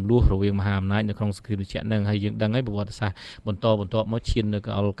ចំនួនរវាងមហាអំណាចនៅក្នុងសង្គ្រាមត្រជាក់ហ្នឹងហើយយើងដឹងហើយប្រវត្តិសាស្ត្របន្តមកឈាននៅ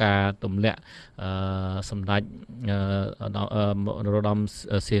ដល់ការទម្លាក់សម្ដេចនរោត្តម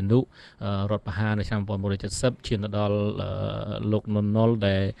សីហនុរដ្ឋប្រហារនៅឆ្នាំ1970ឈានទៅដល់លោកនុនណុល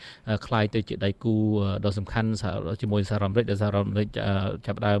ដែលคล้ายទៅជាដៃគូដ៏សំខាន់ជាមួយសហរដ្ឋអាមេរិកដែលសហរដ្ឋអាមេរិក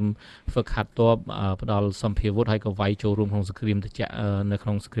ចាប់ផ្ដើមហ្វឹកហាត់ទ័ពផ្ដល់សម្ភារវុធហើយក៏វាយចូលរួមក្នុងសង្គ្រាមត្រជាក់នៅក្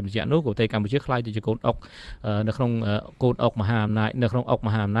នុងសង្គ្រាមត្រជាក់នោះក៏ប្រទេសកម្ពុជាคล้ายទៅជាកូនអុកនៅក្នុងកូនអុកមហាអំណាចនៅក្នុងអុកម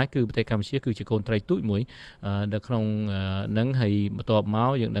ហាអំណាចគឺប្រទេសកម្ពុជាគឺជាកូនត្រីទូចមួយនៅក្នុងនឹងហើយបន្ទាប់ម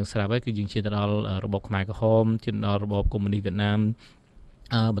កយើងដឹងស្រាប់ហើយគឺយើងឈានទៅដល់របបខ្មែរក្រហមឈានដល់របបកុម្មុយនីសវៀតណាម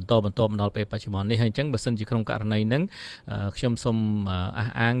បន្តមកដល់ពេលបច្ចុប្បន្ននេះហើយអញ្ចឹងបើសិនជាក្នុងករណីហ្នឹងខ្ញុំសូមអះ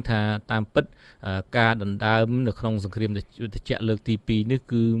អាងថាតាមពិតការដណ្ដើមនៅក្នុងសង្គ្រាមត្រជាក់លើកទី2នេះ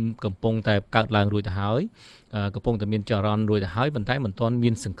គឺកំពុងតែកើតឡើងរួចទៅហើយកំពុងតែមានចរន្តរួចទៅហើយប៉ុន្តែមិនទាន់មា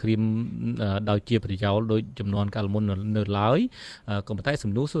នសង្គ្រាមដោយជាប្រយោលដោយចំនួនកាលមុននៅឡើយក៏ប៉ុន្តែ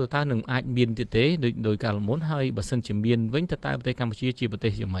សំណួរសួរថានឹងអាចមានទៀតទេដោយកាលមុនហើយបើសិនជាមានវិញតើប្រទេសកម្ពុជាជាប្រទេ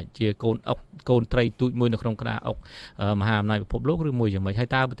សយ៉ាងម៉េចជាកូនអុកកូនត្រីទូចមួយនៅក្នុងក្តារអុកមហាអំណាចពិភពលោកឬមួយយ៉ាងម៉េចហើយ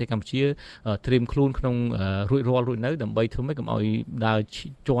តើប្រទេសកម្ពុជាត្រៀមខ្លួនក្នុងរួចនៅដើម្បីធ្វើម៉េចកុំឲ្យដើរ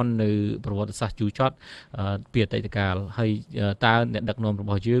ជន់នៅប្រវត្តិសាស្ត្រជូរចត់ពីអតីតកាលហើយតើអ្នកដឹកនាំរប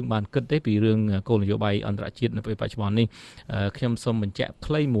ស់យើងបានគិតទេពីរឿងគោលនយោបាយអន្តរជាតិនៅពេលបច្ចុប្បន្ននេះខ្ញុំសូមបញ្ជាក់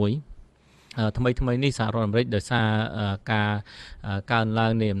ខ្លីមួយថ្មីនេះសហរដ្ឋអាមេរិកដោយសារការកើនឡើ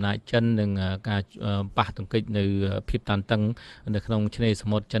ងនៃអំណាចចិននិងការប៉ះទង្គិចនៅភាពតានតឹងនៅក្នុងឆ្នេរស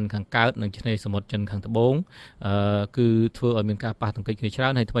មុទ្រចិនខាងកើតនិងឆ្នេរសមុទ្រចិនខាងត្បូងគឺធ្វើឲ្យមានការប៉ះទង្គិចគ្នាច្រើ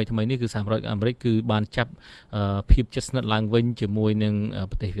នហើយថ្មីនេះគឺសហរដ្ឋអាមេរិកគឺបានចាប់ភាពជិតស្និទ្ធឡើងវិញជាមួយនឹង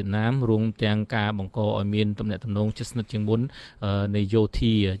ប្រទេសវៀតណាមរួមទាំងការបង្កឲ្យមានទំនាក់ទំនងជិតស្និទ្ធជាងមុននៃយោ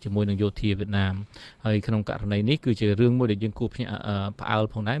ធាជាមួយនឹងយោធាវៀតណាមហើយក្នុងករណីនេះគឺជារឿងមួយដែលយើងគួរផ្អើល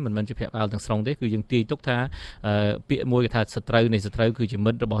ផងដែរមិនមែនជាផ្អើលទាំងស្រុងទេគឺយើងទាយទុកថាពាក្យមួយគេថាសត្រូវនៃសត្រូវគឺជា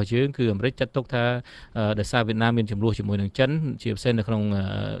មិត្តរបស់យើងគឺអាមេរិកចាត់ទុកថាដោយសារវៀតណាមមានចំនួនជាមួយនឹងចិនជាពិសេសនៅក្នុង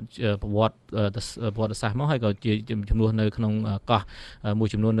ប្រវត្តិសាស្ត្រមកហើយក៏ជាចំនួននៅក្នុងកោះមួយ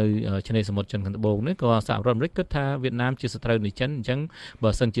ចំនួននៅឆ្នេរសមុទ្រចិនខាងត្បូងនេះក៏សហរដ្ឋអាមេរិកគិតថាវៀតណាមជាសត្រូវនៃចិនអញ្ចឹងបើ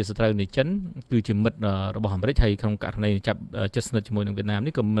សិនជាសត្រូវនៃចិនគឺជាមិត្តរបស់អាមេរិកហើយក្នុងករណីចាប់ជិតស្និទ្ធជាមួយនឹងវៀតណាម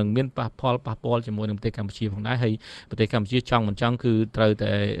នេះក៏នឹងមានប៉ះពាល់ជាមួយនឹងប្រទេសកម្ពុជាផងដែរហើយប្រទេសកម្ពុជាចង់មិនចង់គឺត្រូវ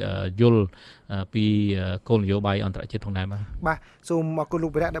តែយល់ពីគោលនយោបាយអន្តរជាតិផងដែរបាទសូមអរគុណលោ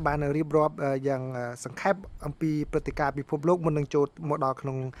កវិរៈដែលបានរៀបរាប់យ៉ាងសង្ខេបអំពីព្រឹត្តិការណ៍ពិភពលោកមុននឹងចូលមកដល់ក្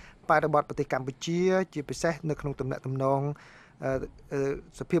នុងបរិបទប្រទេសកម្ពុជាជាពិសេសនៅក្នុងទំនាក់ទំនង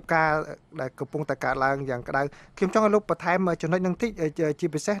សភាពការដែលកំពុងតែកើតឡើងយ៉ាងក្តៅខ្ញុំចង់ឲ្យលោកបន្ថែមចំណុចនឹងតិចជា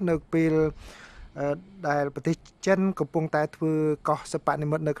ពិសេសនៅពេលដែលប្រទេសចិនកំពុងតែធ្វើកោះសិប្បនិ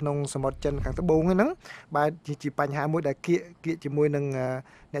ម្មិតនៅក្នុងសមុទ្រចិនខាងត្បូងហ្នឹងបាទជាបញ្ហាមួយដែលគៀកជាមួយនឹង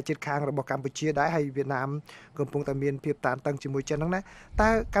អ្នកជិតខាងរបស់កម្ពុជាដែរហើយវៀតណាមកំពុងតែមានភាពតានតឹងជាមួយចិនហ្នឹងណាតើ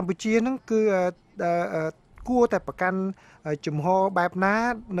កម្ពុជាហ្នឹងគឺគួរតែប្រកាន់ជំហរបែបណា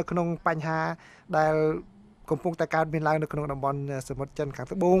នៅក្នុងបញ្ហាដែល កំពុងតែកើតមានឡើងនៅក្នុងតំបន់សមុទ្រចិនខាង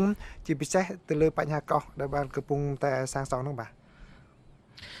ត្បូងជាពិសេសទៅលើបញ្ហាកោះដែលបានកំពុងតែសាងសង់ហ្នឹងបាទ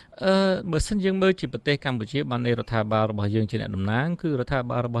បើសិនយើងមើលជាប្រទេសកម្ពុជាបាននៃរដ្ឋាភិបាលរបស់យើងជាអ្នកតំណាងគឺរដ្ឋាភិ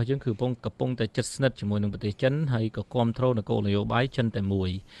បាលរបស់យើងគឺកំពុងតែជិតស្និទ្ធជាមួយនឹងប្រទេសចិនហើយក៏គ្រប់គ្រងនគោលនយោបាយចិនតែមួយ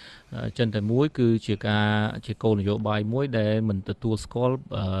គឺជាគោលនយោបាយមួយដែលមិនទទួលស្គាល់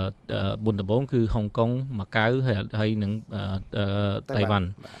បុណ្យដំបូងគឺហុងកុងម៉ាកាវហើយនិងតៃវ៉ាន់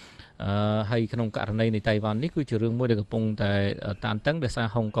ហើយក្នុងករណីនៃតៃវ៉ាន់នេះគឺជារឿងមួយដែលកំពុងតែតានតឹងដោយសារ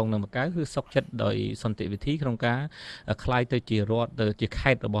ហុងកុងនិងម៉ាកាវគឺសុកចិត្តដោយសន្តិវិធីក្នុងការคล้ายទៅជារដ្ឋទៅជា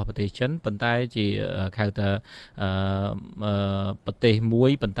ខេត្តរបស់ប្រទេសចិនប៉ុន្តែជាហៅថាប្រទេសមួ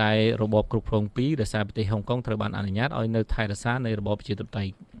យប៉ុន្តែរបបគ្រប់គ្រងពីរដោយសារប្រទេសហុងកុងត្រូវបានអនុញ្ញាតឲ្យនៅថែរក្សានៃរបបប្រជាធិបតេយ្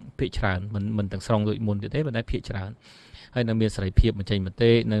យភាគច្រើនមិនទាំងស្រុងដូចមុនទៀតទេប៉ុន្តែភាគច្រើនហើយនៅមានសេរីភាពបញ្ចេញម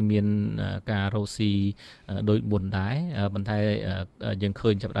តិនៅមានការរកស៊ីដូចមុនដែរប៉ុន្តែយើងឃើ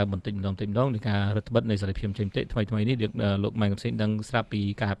ញចាប់ដើមបន្តិចម្ដងនៃការរឹតបន្តឹងនៃសេរីភាពបញ្ចេញមតិថ្មីនេះលោកម៉ែនកំសៀងដឹងស្រាប់ពី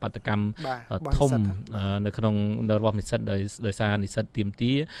ការបាតកម្មធំនៅក្នុងរបបនិស្សិតដោយសារនិស្សិតទាម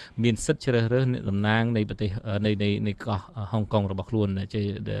ទារមានសិទ្ធិជ្រើសរើសអ្នកតំណាងនៃប្រទេសនៃកោះហុងកុងរបស់ខ្លួន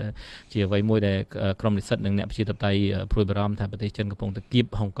ជាអ្វីមួយដែលក្រុមនិស្សិតនិងអ្នកប្រជាធិបតេយ្យព្រួយបារម្ភថាប្រទេសចិនកំពុងតែគៀប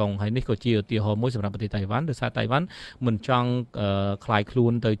ហុងកុងហើយនេះក៏ជាឧទាហរណ៍មួយសម្រាប់ប្រទេសតៃវ៉ាន់ដោយសារតៃវ៉ាន់មិនចង់คล้ายខ្លួ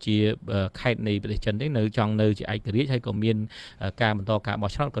នទៅជាខេត្តនៃប្រទេសចិនទេនៅចង់នៅជាឯករាជ្យហើយក៏មានការបន្តការបោះ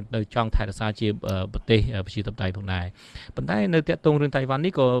ឆ្នោតក៏នៅចង់ថែរក្សាជាប្រទេសប្រជាធិបតេយ្យផងដែរប៉ុន្តែនៅតាក់ទងរឿងតៃវ៉ាន់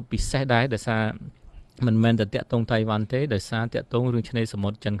នេះក៏ពិសេសដែរដោយសារមិនមែនតែតាក់ទងតៃវ៉ាន់ទេដោយសារតាក់ទងរឿងឆ្នេរសមុ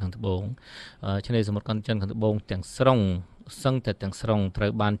ទ្រចិនខាងត្បូងឆ្នេរសមុទ្រចិនខាងត្បូងទាំងស្រុងសឹងតែទាំងស្រុងត្រូ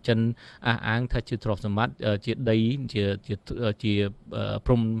វបានចិនអះអាងថាជាទ្រព្យសម្បត្តិជាដីជា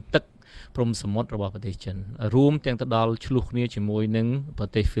ព្រំទឹកព្រំសមុទ្ររបស់ប្រទេសចិនរួមទាំងទៅដល់ឆ្លោះគ្នាជាមួយនឹងប្រ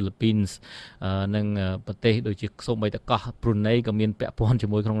ទេសហ្វីលីពីននិងប្រទេសដូចជាសូម្បីតែកោះប្រ៊ុនណេក៏មានពាក់ព័ន្ធជា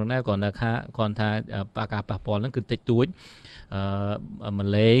មួយក្នុងនោះដែរក៏នៅគាត់ថាការប៉ះពាល់ហ្នឹងគឺតិចតួចម៉ា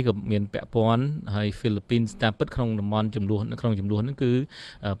ឡេក៏មានពាក់ព័ន្ធហើយហ្វីលីពីនតាមពិតក្នុងតំបន់ចំនួនក្នុងចំនួនហ្នឹងគឺ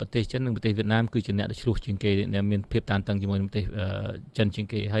ប្រទេសចិននិងប្រទេសវៀតណាមគឺជាអ្នកដែលឆ្លោះជាងគេដែលមានភាពតានតឹងជាមួយនឹងប្រទេសចិនជាង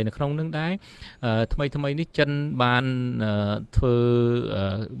គេហើយនៅក្នុងហ្នឹងដែរថ្មីនេះចិនបានធ្វើ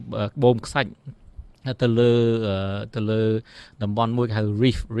បូមខ្សាច់ទៅលើតំបន់មួយគេហៅ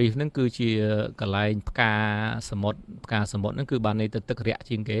reef ហ្នឹងគឺជាកន្លែងផ្កាសមុទ្រហ្នឹងគឺបានទៅទឹករាក់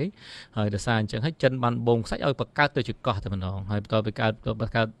ជាងគេហើយដោយសារអញ្ចឹងហើយចិនបានបងខ្សាច់ឲ្យបង្កើតទៅជាកោះតែម្ដងហើយបន្តបង្កើ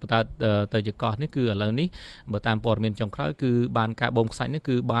តទៅជាកោះនេះគឺឥឡូវនេះបើតាមព័ត៌មានចុងក្រោយគឺបានការបងខ្សាច់នេះ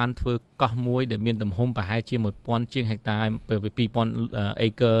គឺបានធ្វើកោះមួយដែលមានទំហំប្រហែលជា 1000 ជាងហិកតា2000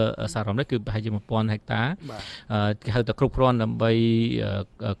 acre សារ៉ាំនេះគឺប្រហែលជា 1000 ហិកតាគេហៅថាគ្រប់គ្រាន់ដើម្បី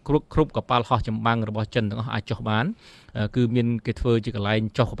គ្រប់កប៉ាល់ហោះចម្បាំងរបស់ចិនទាំងអស់អាចចុះបានគឺមានគេធ្វើជាកន្លែង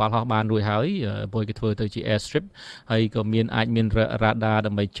ចុះកប៉ាល់ហោះបានរួចហើយព្រោះគេធ្វើទៅជា airstrip ហើយក៏អាចមាន radar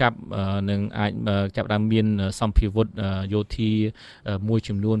ដើម្បីចាប់និងអាចចាប់បានមានសម្ភារវុធយោធាមួយ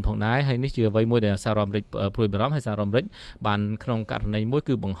ចំនួនផងដែរហើយនេះជាអ្វីមួយដែលសហរដ្ឋអាមេរិកព្រួយបារម្ភហើយសហរដ្ឋអាមេរិកបានក្នុងករណីមួយ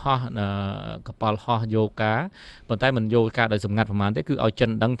គឺបង្ហោះកប៉ាល់ហោះយោកាប៉ុន្តែមិនយោកាដោយសម្ងាត់ប្រហែលទេគឺឲ្យចិន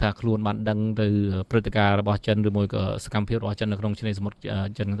ដឹងថាខ្លួនបានដឹងទៅព្រឹត្តិការណ៍របស់ចិនឬមួយក៏សកម្មភាពរបស់ចិននៅក្នុងឆ្នេរសមុទ្រ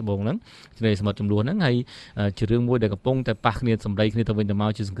ចិនត្បូងហ្នឹងឆ្នេរសមុទ្រចំនួនហ្នឹងហើយជារឿងមួយដែលកំពុងតែប៉ះគ្នាសម្ដីគ្នាទៅវិញទៅម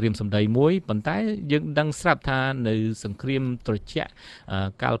កជាសង្គ្រាមសម្ដីមួយប៉ុន្តែយើងដឹងស្រាប់ថានៅសង្គ្រាមត្រជាក់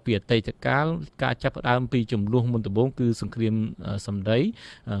កាលពីអតីតកាលការចាប់ផ្ដើមពីចំនួនមុនដំបូងគឺសង្គ្រាមសម្ដី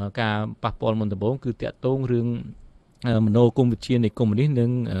ការប៉ះពាល់មុនដំបូងគឺតាក់ទងរឿងមនោគមវិជ្ជានៃកុម្មុយនីស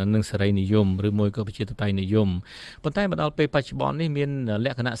និងសេរីនិយមឬមួយក៏ប្រជាធិបតេយ្យនិយមប៉ុន្តែមកដល់ពេលបច្ចុប្បន្ននេះមានល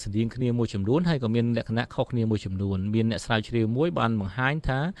ក្ខណៈស្តៀងគ្នាមួយចំនួនហើយក៏មានលក្ខណៈខុសគ្នាមួយចំនួនមានអ្នកស្រាវជ្រាវមួយបានបង្ហាញ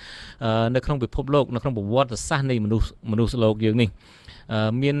ថានៅក្នុងពិភពលោកនៅក្នុងប្រវត្តិសាស្ត្រនៃមនុស្សលោកយើងនេះ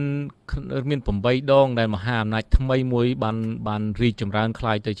មាន8ដងដែលមហាអំណាចថ្មីមួយបានរីកចម្រើនค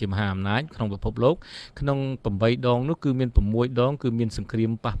ล้ายទៅជាមហាអំណាចក្នុងពិភពលោកក្នុង8ដងនោះគឺមាន6ដងគឺមានសង្គ្រា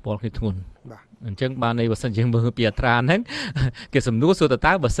មប៉ះពាល់គ្នាធ្ងន់បាទអញ្ចឹងបានន័យបើសិនជាមើលពីអត្រាហ្នឹងគេសំណួរសួរ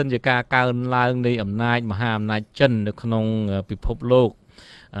តើបើសិនជាការកើនឡើងនៃអំណាចមហាអំណាចចិននៅក្នុងពិភពលោក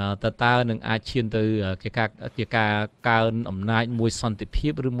តើនឹងអាចឈានទៅជាការកើនអំណាចមួយសន្តិភា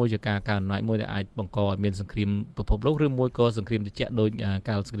ពឬមួយជាការកើនអំណាចមួយដែលអាចបង្កឲ្យមានសង្គ្រាមពិភពលោកឬមួយក៏សង្គ្រាមត្រជាក់ដោយ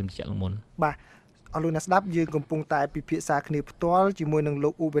កាលសង្គ្រាមត្រជាក់មុនបាទអរលោកអ្នកស្ដាប់យើងកំពុងតែពិភាក្សាគ្នាផ្ទាល់ជាមួយនឹងលោ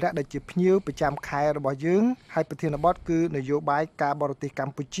កឧបរៈដែលជាភ្ញៀវប្រចាំខែរបស់យើងហើយប្រធានបទគឺនយោបាយការបរទេសក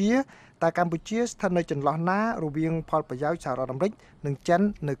ម្ពុជាតើកម្ពុជាស្ថិតនៅចន្លោះណារវាងផលប្រយោជន៍សហរដ្ឋអាមេរិកនិងចិន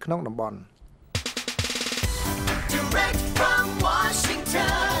នៅក្នុងតំបន់Direct from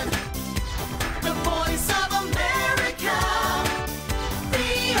Washington, the voice of America,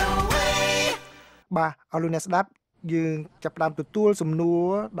 VOA. បាទអរលោកអ្នកស្ដាប់ យើងចាប់ផ្ដើមទទួលសំណួរ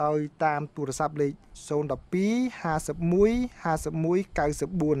ដោយតាមទូរស័ព្ទលេខ012 51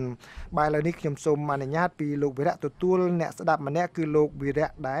 51 94បាទឥឡូវនេះខ្ញុំសូមអនុញ្ញាតពីលោកវីរៈទទួលអ្នកស្ដាប់ម្នាក់គឺលោកវីរៈ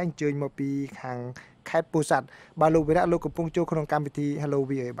ដែរអញ្ជើញមកពីខាងខេត្តពោធិ៍សាត់បាទលោកវីរៈលោកកំពុងចូលក្នុងកម្មវិធី Hello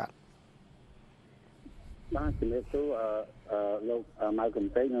VOA បាទជំរាបសួរលោកម៉ៅកំ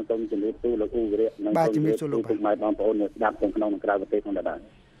តេងនិងសូមជំរាបសួរលោកអ៊ូវីរៈនិងសូមជំរាបសួរលោកម៉ៅបងប្អូនអ្នកស្ដាប់ទាំងក្នុងនិងក្រៅប្រទេសផងដែរបា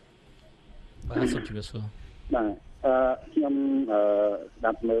ទសូមជំរាបសួរបាទខ្ញុំស្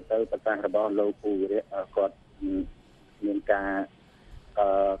ដាប់មើលទៅប្រសាសន៍របស់លោកអ៊ូវីរៈគាត់មានការ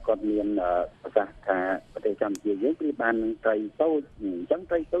គាត់មានប្រសាសន៍ថាប្រទេសកម្ពុជាយើងគឺបាននឹងត្រីតូចអញ្ចឹង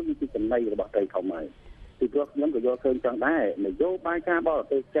ត្រីតូចវាជាចំណីរបស់ត្រីធំហើយពីព្រោះខ្ញុំក៏យល់ឃើញចឹងដែរនយោបាយការបរ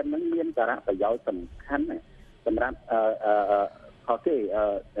ទេសចិនហ្នឹងមានសារៈប្រយោជន៍សំខាន់ណាស់សម្រាប់ខុសទេ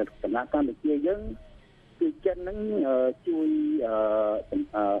សម្រាប់កម្ពុជាយើងគឺចិនហ្នឹងជួយ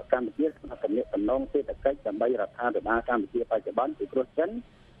កម្ពុជាក្នុងទំនាក់ទំនងសេដ្ឋកិច្ចដើម្បីរដ្ឋាភិបាលកម្ពុជាបច្ចុប្បន្នពីព្រោះចិន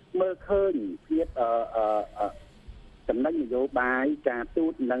មើលឃើញភាពចំណេញនយោបាយការទូ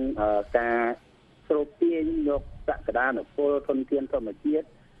តនិងការស្រូបទាញយកសក្តានុពលធនធានធម្មជាតិ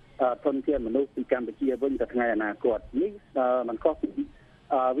ធនធានមនុស្សពីកម្ពុជាវិញទៅថ្ងៃអនាគតនេះมันខុសពី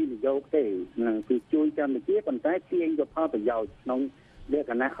វិនិយោគទេនឹងគឺជួយកម្ពុជាប៉ុន្តែទាញយកផលប្រយោជន៍ក្នុងលក្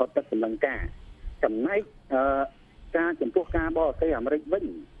ខណៈហត់ទឹកសម្លឹងការចំណែកការចំពោះការបរទេសអាមេរិកវិញ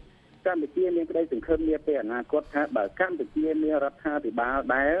កម្ពុជាមានក្តីសង្ឃឹមនាពេលអនាគតថាបើកម្ពុជាមានរដ្ឋាភិបាល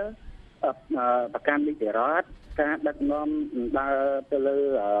ដែលប្រកាន់នីតិរដ្ឋការដឹកនាំដើរទៅលើ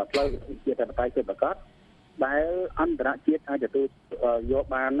ផ្លូវជាតិបតៃជាប្រកបដែលអន្តរជាតិអាចទទួលយក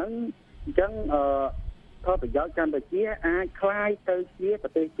បានហ្នឹងអញ្ចឹងផលប្រយោជន៍កម្ពុជាអាចคล้ายទៅជាប្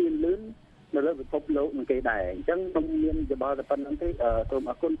រទេសជឿនលឿននៅលើពិភពលោកនឹងគេដែរអញ្ចឹងខ្ញុំមានយោបល់តែប៉ុណ្្នឹងទេសូម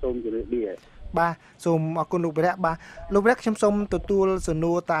អរគុណសូមជម្រាបលាបាទសូមអរគុណលោកវីរៈបាទលោកវីរៈខ្ញុំសូមទទួលសំ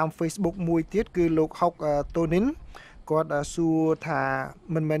ណួរតាម Facebook មួយទៀតគឺលោកហុកតូនីនគាត់សួរថា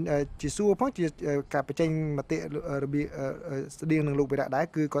មិនមែនជាសួរផងជាការបញ្ចេញមតិរបៀបស្តៀងនឹងលោកវីរៈដែរ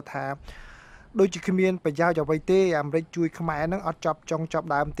គឺគាត់ថាដូចជាគ្មានប្រយោជន៍អ្វីទេអាមេរិកជួយខ្មែរនឹងអត់ចាប់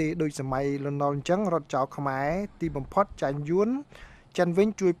ដើមទេដូចសម័យលន់នល់អញ្ចឹងរត់ចោលខ្មែរទីបំផុតចាញ់យួនចិនវិញ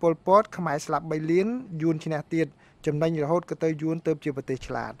ជួយពលពតខ្មែរស្លាប់3លានយួនឈ្នះទៀតចំណេញរហូតក៏ទៅយួនទៅជាប្រទេស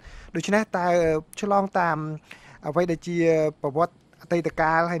ឆ្លាតដូច្នេះតើឆ្លងតាមអ្វីដែលជាប្រវត្តិអតីត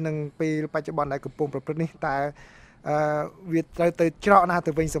កាលហើយនឹងពេលបច្ចុប្បន្នដែលកំពុងប្រព្រឹត្តនេះតើវាត្រូវទៅច្រកណា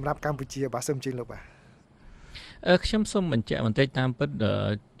ទៅវិញសម្រាប់កម្ពុជាបាទសូមជឿលោកបាទខ្ញុំសូមបញ្ជាក់បន្តិចតាមពិត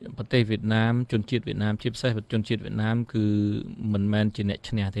ប្រទេសវៀតណាមជនជាតិវៀតណាមជាពិសេសជនជាតិវៀតណាមគឺមិនមែនជាអ្នក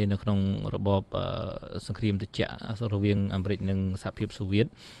ឈ្នះទេនៅក្នុងរបបសង្គ្រាមត្រជាក់រវាងអាមេរិកនិងសហភាពសូវៀត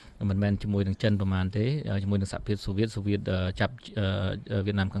មិនមែនជាមួយនឹងចិនប្រហែលទេជាមួយនឹងសហភាពសូវៀតចាប់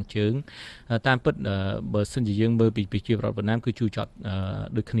វៀតណាមខាងជើងតាមពិតបើសិនជាយើងមើលពីប្រជាប្រដ្ឋវៀតណាមគឺជួយចត់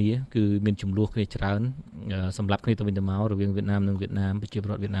ដូចគ្នាគឺមានចំនួនគ្នាច្រើនសម្រាប់គ្នាទៅវិញទៅមករវាងវៀតណាមនិងវៀតណាមប្រជាប្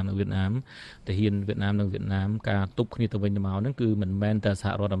រដ្ឋវៀតណាមនិងវៀតណាមទាហានវៀតណាមនិងវៀតណាមការទប់គ្នាទៅវិញទៅមកហ្នឹងគឺមិនមែនតែស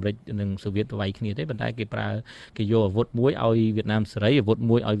ហរដ្ឋអាមេរិកនិងសូវៀតវាយគ្នាទេប៉ុន្តែគេយកអាវុធមួយឲ្យវៀតណាមសេរីអាវុធ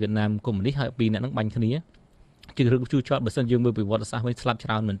មួយឲ្យវៀតណាមកុម្មុយនីសហើយពីរអ្នកហ្នឹងបាញ់គ្នាជារឿងជួចចត់បើសិនយើងមើលពីវត្តសាស្ត្រវិញស្លាប់ច្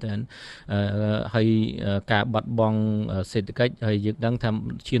រើនមែនទែនហើយការបាត់បង់សេដ្ឋកិច្ចហើយយើងដឹងថា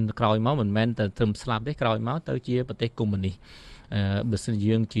ឈានក្រោយមកមិនមែនតែត្រឹមស្លាប់ទេក្រោយមកទៅជាប្រទេសកុម្មុយនីសបើសិន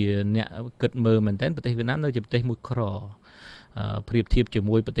យើងជាអ្នកគិតមើលមែនទែនប្រទេសវៀតណាមនៅជាប្រទេសមួយក្រប្រៀបធៀបជា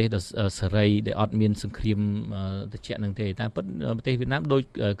មួយប្រទេសសេរីដែលអត់មានសង្គ្រាមត្រជាក់នឹងទេតែពិតប្រទេសវៀតណាមដូច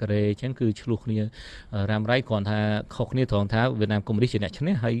កូរ៉េអញ្ចឹងគឺឆ្លោះគ្នារ៉ាំរ៉ៃគ្រាន់ថាខុសគ្នាត្រង់ថាវៀតណាមកុម្មុយនីសជាអ្នកឈ្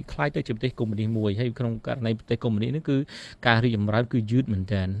នះហើយខ្លាយទៅជាប្រទេសកុម្មុយនីសមួយហើយក្នុងករណីប្រទេសកុម្មុយនីសនេះគឺការរីកចម្រើនគឺយឺតមែន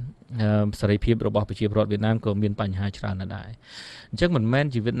ទែនសេរីភាពរបស់ប្រជាពលរដ្ឋវៀតណាមក៏មានបញ្ហាច្រើនណាស់ដែរអញ្ចឹងមិនមែន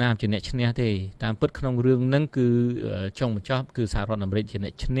ជាវៀតណាមជាអ្នកឈ្នះទេតាមពិតក្នុងរឿងហ្នឹងគឺចុងបញ្ចប់គឺសហរដ្ឋអាមេរិកជាអ្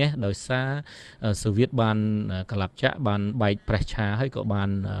នកឈ្នះដោយសារសូវៀតបានកលាប់ចាក់បានបែកប្រេះឆាហើយក៏បាន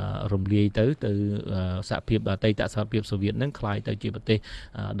រំលាយទៅសហភាពអតីតសហភាពសូវៀតហ្នឹងคล้ายទៅជាប្រទេស15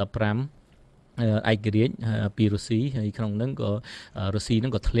ឯករាជ្យពីរុស្ស៊ីហើយក្នុងហ្នឹងក៏រុស្ស៊ីហ្នឹ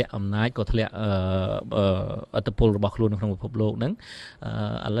ងក៏ធ្លាក់អំណាចក៏ធ្លាក់អធិបតេយ្យរបស់ខ្លួននៅក្នុងពិភពលោកហ្នឹង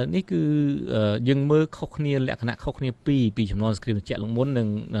ឥឡូវនេះគឺយើងមើលខុសគ្នាលក្ខណៈខុសគ្នាពីចំនួនសង្គ្រាមត្រជាក់មុននិង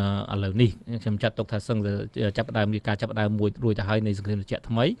ឥឡូវនេះខ្ញុំចាត់ទុកថាសឹងចាប់ផ្ដើមមានការចាប់ផ្ដើមមួយរួចទៅហើយនៃសង្គ្រាមត្រជាក់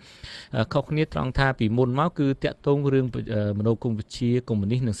ថ្មីខុសគ្នាត្រង់ថាពីមុនមកគឺតាក់ទងរឿងមនោគមវិជ្ជាកុម្មុយ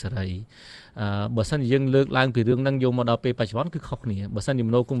នីសនិងសេរីបើសិនជាយើងលើកឡើងពីរឿងហ្នឹងយកមកដល់ពេលបច្ចុប្បន្នគឺខុសគ្នាបើសិនជា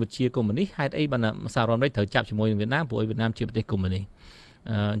មនោគមវិជ្ជាកុម្មុយនីសហេតុអីបានសហរដ្ឋអាមេរិកត្រូវចាប់ជាមួយនឹងវៀតណាមព្រោះវៀតណាមជាប្រទេសកុម្មុយនីស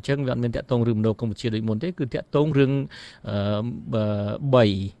អញ្ចឹងវាអត់មានតាក់ទងរឿងមនោគមវិជ្ជាដូចមុនទេគឺតាក់ទងរឿង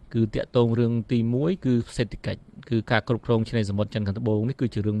3គឺតាក់ទងរឿងទី1គឺសេដ្ឋកិច្ច គឺការគ្រប់គ្រងឆ្នេរសមុទ្រចិនខាងត្បូងនេះគឺ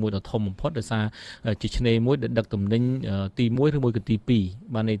ជារឿងមួយដ៏ធំបំផុតដោយសារជាឆ្នេរមួយដែលដឹកទំនិញទី1ឬមួយក៏ទី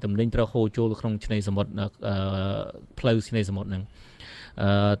2បាននេះទំនិញត្រូវហូរចូលក្នុងឆ្នេរសមុទ្រផ្លូវឆ្នេរសមុទ្រហ្នឹង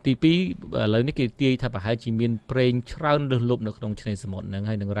ទី2ឥឡូវនេះគេទាយថាប្រហែលជាមានប្រេងច្រើនលើសលប់នៅក្នុងឆ្នេរសមុទ្រហ្នឹង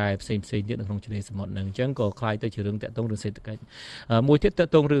ហើយនឹងរ៉ែផ្សេងទៀតនៅក្នុងឆ្នេរសមុទ្រហ្នឹងអញ្ចឹងក៏คล้ายទៅជារឿងតាក់ទងរឿងសេដ្ឋកិច្ចមួយទៀតតា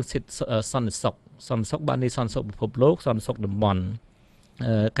ក់ទងរឿងសន្តិសុខបាននេះសន្តិសុខពិភពលោកសន្តិសុខតំបន់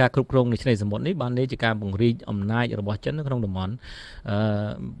ការគ្រប់គ្រងនៃឆ្នេរសមុទ្រនេះបាននេះជាការពង្រីកអំណាចរបស់ចិននៅក្នុងតំបន់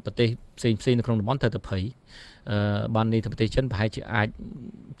ប្រទេសផ្សេងនៅក្នុងតំបន់ទៅភ័យបាននេះប្រទេសចិនប្រហែលជាអាច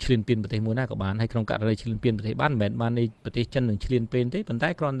ឈ្លានពានប្រទេសមួយណាក៏បានហើយក្នុងករណីឈ្លានពានប្រទេសបានមិនមែនបាននេះប្រទេសចិននឹងឈ្លានពានទេប៉ុន្តែ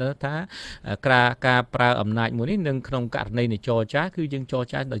គ្រាន់តែថាការប្រើអំណាចមួយនេះនឹងក្នុងករណីនៃចរចាគឺយើងចរ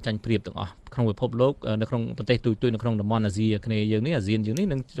ចាដោយចាញ់ប្រៀបទាំងអស់ក្នុងពិភពលោកនៅក្នុងប្រទេសទូទៅនៅក្នុងតំបន់អាស៊ីអាគ្នេយ៍យើងនេះអាស៊ានយើងនេះ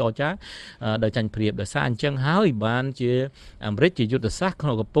នឹងចរចាដោយចាញ់ប្រៀបដោយសារអញ្ចឹងហើយបានជាអាមេរិកជាយុទ្ធសាស្ត្រក្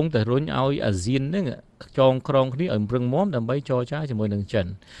នុងកំពុងតែរុញឲ្យអាស៊ាននឹងចងក្រងគ្នាឲ្យរឹងមាំដើម្បីចរចាជាមួយនឹងចិន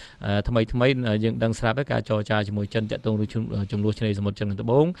ថ្មីយើងដឹងស្រាប់ហើយការចរចាជាមួយចិនតាក់ទងនឹងចំនួនឆ្នេរសមុទ្រចិនខាងត្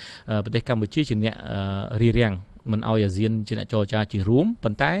បូងប្រទេសកម្ពុជាជាអ្នករារាំងមិនឲ្យអាស៊ានជាអ្នកចរចាជារួម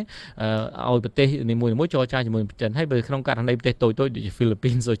ប៉ុន្តែឲ្យប្រទេសនីមួយចរចាជាមួយចិនហើយបើក្នុងករណីប្រទេសតូចដូចជាហ្វីលីពី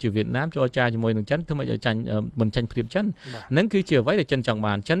នឬជាវៀតណាមចរចាជាមួយនឹងចិនធ្វើម៉េចឲ្យមិនចាញ់ប្រៀបចិនហ្នឹងគឺជាអ្វីដែលចិនចង់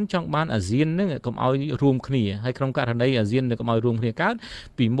បានចិនចង់បានអាស៊ានហ្នឹងកុំឲ្យរួមគ្នាហើយក្នុងករណីអាស៊ានកុំឲ្យរួមគ្នាកើត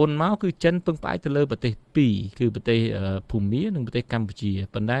ពីមុនមកគឺចិនពឹងផ្អែកទៅលើប្រទេស2គឺប្រទេសភូមានិងប្រទេសកម្ពុជា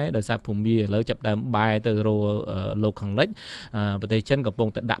ប៉ុន្តែដោយសារភូមាឥឡូវចាប់ដើមបែរទៅរកលោកខាងលិចប្រទេសចិនកំពុង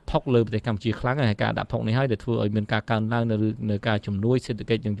តែដាក់ផុកលើប្រទេសកម្ពុជាខ្លាំងហើយការដាក់ផុកនេះហើយដែលធ្វើឲ្យមានការកើនឡើងនៅការជំនួយសេដ្ឋ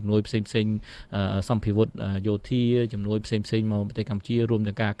កិច្ចនិងជំនួយផ្សេងសម្ភាវុធយោធាជំនួយផ្សេងមកប្រទេសកម្ពុជារួម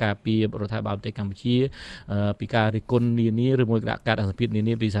ទាំងការការពាររដ្ឋាភិបាលប្រទេសកម្ពុជាពីការរិះគន់នានាឬមួយការអសភាពនា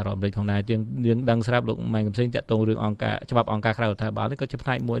នាពីសហរដ្ឋអាមេរិកផងដែរយើងដឹងស្រាប់លោកម៉ែនកំសែងតាក់ទងរឿងអង្គការច្បាប់អង្គការក្រៅរដ្ឋាភិបាលនេះក៏ជាផ្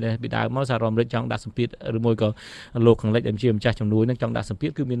នែកមួយដែរពីដើមមកសហរដ្ឋអាមេរិកចង់ដាក់សម្ពាធឬមួយក៏លោកខាងលិចដែលជាម្ចាស់ជំនួយនឹងចង់ដាក់សម្ពា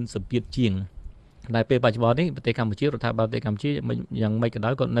ធគឺមានសម្ពាធជាងដែលពេលបច្ចុប្បន្ននេះប្រទេសកម្ពុជារដ្ឋាភិបាលប្រទេសកម្ពុជាយ៉ាងម៉េចក៏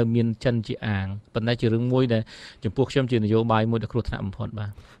ដោយក៏នៅមានចិនជាអាងប៉ុន្តែជារឿងមួយដែលចំពោះខ្ញុំជានយោបាយមួយដែលគ្រោះថ្នាក់បំផុត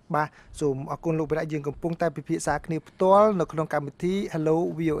បាទសូមអរគុណលោកវិរៈយើងកំពុងតែពិភាក្សាគ្នាផ្ទាល់នៅក្នុងកម្មវិធី Hello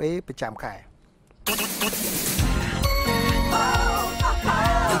VOA ប្រចាំខែ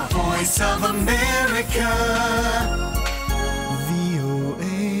The Voice of America VOA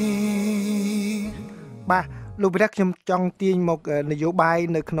បាទលោកវិរៈខ្ញុំចង់ទាញមកនយោបាយ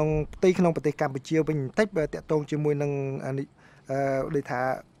នៅក្នុងផ្ទៃក្នុងប្រទេសកម្ពុជាវិញបន្តិចបើតាក់ទងជាមួយនឹងដូចថា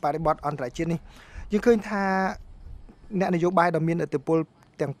បរិបទអន្តរជាតិនេះយើងឃើញថាអ្នកនយោបាយដ៏មានឥទ្ធិពល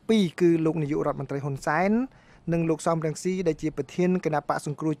ទាំងពីរគឺលោកនាយករដ្ឋមន្ត្រីហ៊ុនសែននិងលោកសំរងស៊ីដែលជាប្រធានគណៈបកស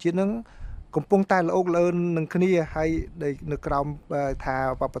ង្គ្រោះជាតិនឹងកំពុងតែល្អោកល្អឿននឹងគ្នាហើយនៅក្រោមថា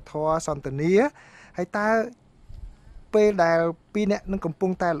វប្បធម៌សន្តានាហើយតើពេលដែលពីរអ្នកនឹងកំពុ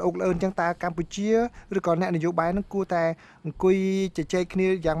ងតែល្អោកល្អឿនអញ្ចឹងតើកម្ពុជាឬក៏អ្នកនយោបាយនឹងគួរតែអង្គុយជជែកគ្នា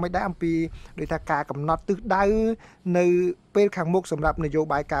យ៉ាងម៉េចដែរអំពីដូចថាការកំណត់ទិសដៅនៅពេលខាងមុខសម្រាប់នយោ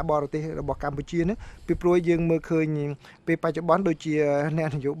បាយការបរទេសរបស់កម្ពុជានេះពីព្រោះយើងមើលឃើញពេលបច្ចុប្បន្នដូចជាអ្នក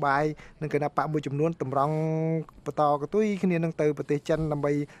នយោបាយនិងគណៈបកមួយចំនួនតម្រង់បន្តកទុយគ្នានឹងទៅប្រទេសចិនដើម្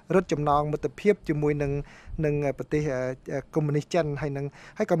បីរឹតចំណងមិត្តភាពជាមួយនឹងប្រទេសកុម្មុយនីសចិន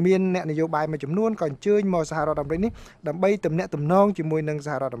ហើយក៏មានអ្នកនយោបាយមួយចំនួនក៏អញ្ជើញមកសហរដ្ឋអាមេរិកនេះដើម្បីទំនាក់ទំនងជាមួយនឹងស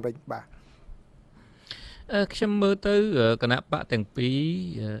ហរដ្ឋអាមេរិកបាទខ្ញុំមើលទៅគណៈបកទាំងពីរ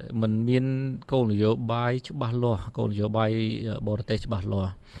មិនមានគោលនយោបាយច្បាស់លាស់គោលនយោបាយបរទេសច្បាស់លា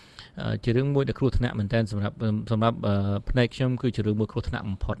ស់ជារឿងមួយដែលគ្រោះថ្នាក់មែនទែនសម្រាប់ផ្នែកខ្ញុំគឺជារឿងមួយគ្រោះថ្នាក់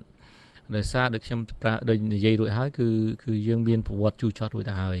បំផុតដោយសារដូចខ្ញុំដូចនិយាយរួចហើយគឺយើងមានប្រវត្តិជូរចត់រួច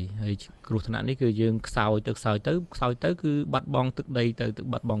ទៅហើយគ្រោះថ្នាក់នេះគឺយើងខ្សោយទៅគឺបាត់បង់ទឹកដីទៅ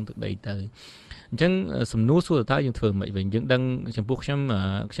បាត់បង់ទឹកដីទៅអញ្ចឹងសំណួរសួរតើយើងធ្វើមិនវិញយើងដឹងចំពោះខ្ញុំ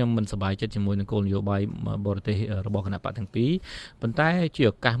មិនសប្បាយចិត្តជាមួយនឹងគោលនយោបាយបរទេសរបស់គណៈបកទាំងពីរប៉ុន្តែជា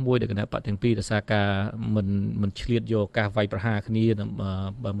ឱកាសមួយដែលគណៈបកទាំងពីរដោយសារការមិនឆ្លៀតយកឱកាសវាយប្រហារគ្នា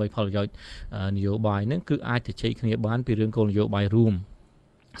ដើម្បីផលប្រយោជន៍នយោបាយហ្នឹងគឺអាចទៅជែកគ្នាបានពីរឿងគោលនយោបាយរួម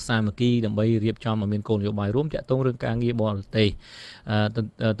សាមគ្គីដើម្បីរៀបចំឲ្យមានគោលនយោបាយរួមតាក់ទងរឿងការងារបរទេស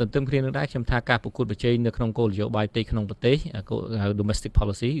ទន្ទឹមគ្នានឹងដែរខ្ញុំថាការប្រកួតប្រជែងនៅក្នុងគោលនយោបាយផ្ទៃក្នុងប្រទេស domestic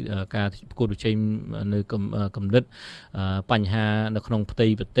policy ការប្រកួតប្រជែងនៅកំណត់បញ្ហានៅក្នុងផ្ទៃ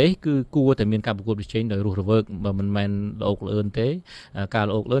ប្រទេសគឺគួរតែមានការប្រកួតប្រជែងដោយរស់រវើកមិនមែនល្អោកល្អឿនទេការ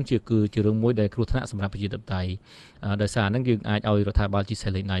ល្អោកល្អឿនគឺជារឿងមួយដែលគ្រោះថ្នាក់សម្រាប់ប្រជាធិបតេយ្យដោយសារហ្នឹងយើងអាចឲ្យរដ្ឋាភិបាលជិះ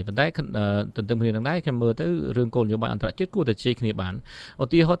សេះលេងដៃប៉ុន្តែទន្ទឹមគ្នានឹងដែរខ្ញុំមើលទៅរឿងគោលនយោបាយអន្តរជាតិគួរតែជែកគ្នាបានឧ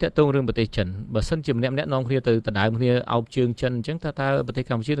ទាហរណ៍តាក់ទងរឿងប្រទេសចិនបើសិនជាម្នាក់នាំគ្នាទៅដណ្ដើមគ្នាអោបជើងចិនអញ្ចឹងតើប្រទេស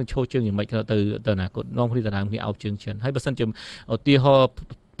កម្ពុជានឹងឈរជើងយ៉ាងម៉េចទៅណាគាត់នាំគ្នាដណ្ដើមគ្នាអោបជើងចិនហើយបើសិនជាឧទាហរណ៍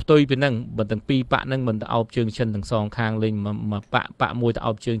ផ្ទុយពីហ្នឹងបើទាំងពីរប៉ាក់ហ្នឹងមិនទៅអោបជើងចិនទាំងសងខាងលេងមកប៉ាក់មួ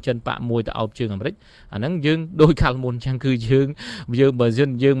យទៅអោបជើងចិនប៉ាក់មួយទៅអោបជើងអាមេរិកអាហ្នឹងយើងដោយកាលមុនអញ្ចឹងគឺយើ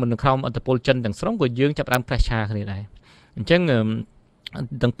ងបើយើងមិនខំអត្តពលចិនទាំងស្រុងក៏យើងចាប់ផ្ដើម crash គ្នាដែរអញ្ចឹ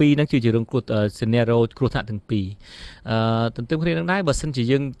ងទាំងពីរហ្នឹងគឺជារឿងគ្រោះ scenario គ្រោះថ្នាក់ទាំងពីរទន្ទឹមគ្នានឹងដែរបើសិ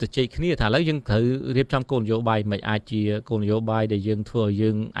នជាយើងទៅជែកគ្នាថាឥឡូវយើងត្រូវរៀបចំគោលនយោបាយមិនអាចជាគោលនយោបាយដែលយើងធ្វើឲ្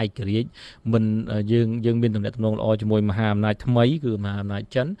យយើងឯករាជ្យមិនយើងមានទំនាក់ទំនងល្អជាមួយមហាអំណាចថ្មីគឺមហាអំណាច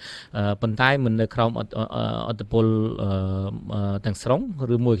ចិនប៉ុន្តែមិននៅក្រោមអត្តពលទាំងស្រុ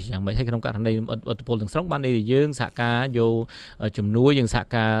ងឬមួយយ៉ាងម៉េចហើយក្នុងករណីអត្តពលទាំងស្រុងបានយើងសហការយកជំនួយយើងស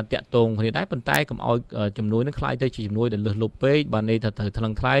ហការតាក់ទងគ្នាដែរប៉ុន្តែកុំឲ្យជំនួយនឹងខ្លាយទៅជាជំនួយដែលលើសលប់ពេកបានន័យថាថ្លឹ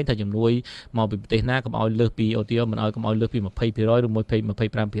ងថ្លែងថាជំនួយមកពីប្រទេសណាកុំឲ្យលើសពីអូទីមិនឲ្យកុំឲ្យលើសពី 20% ឬមួយ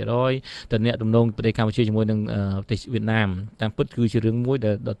 25% ទៅអ្នកដំណងប្រទេសកម្ពុជាជាមួយនឹងប្រទេសវៀតណាមតាមពិតគឺជារឿងមួ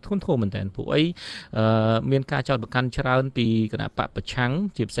យដែលធ្ងន់ធ្ងរមែនទែនពួកអីមានការចោទប្រកាន់ច្រើនពីគណៈបកប្រឆាំ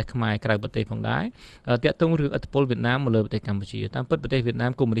ងជាពិសេសខ្មែរក្រៅប្រទេសផងដែរតាក់ទងរឿងឥទ្ធិពលវៀតណាមមកលើប្រទេសកម្ពុជាតាមពិតប្រទេសវៀតណា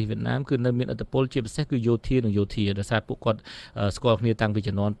មកុម្មុយនីសវៀតណាមគឺនៅមានឥទ្ធិពលជាពិសេសគឺយោធានិងយោធាដោយសារពួកគាត់ស្គាល់គ្នាតាំងពី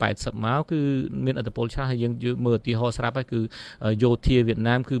ជំនាន់80មកគឺមានឥទ្ធិពលច្រើនហើយយើងមើលឧទាហរណ៍ស្រាប់ហើយគឺយោធាវៀ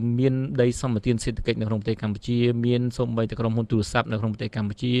តណាមគឺមានដីសម្បត្តិសេដ្ឋកិច្ចនៅក្នុងប្រទេសកម្ពុជាមានសូម្បីតែក្រុមហ៊ុនទូរស័ព្ទនៅក្នុងប្រទេស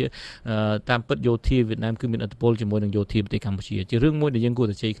កម្ពុជាតាមពិតយោធាវៀតណាមគឺមានឥទ្ធិពលជាមួយនឹងយោធាប្រទេសកម្ពុជាជារឿងមួយដែលយើងគួ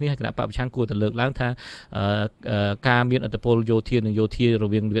រតែជ័យគ្នាហើយគណៈបព្វប្រឆាំងគួរតែលើកឡើងថាការមានឥទ្ធិពលយោធានិងយោធា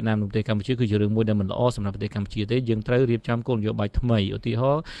រវាងវៀតណាមនិងប្រទេសកម្ពុជាគឺជារឿងមួយដែលមិនល្អសម្រាប់ប្រទេសកម្ពុជាទេយើងត្រូវរៀបចំគោលនយោបាយថ្មីឧទា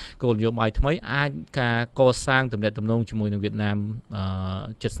ហរណ៍គោលនយោបាយថ្មីអាចការកសាងទំនាក់ទំនងជាមួយនឹងវៀតណា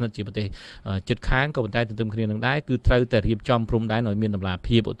មជិតស្និទ្ធជាប្រទេសជិតខាងក៏ប៉ុន្តែទន្ទឹមគ្នានឹងដែរគឺត្រូវតែរៀបចំព្រំដែនឲ្យមានតម្លា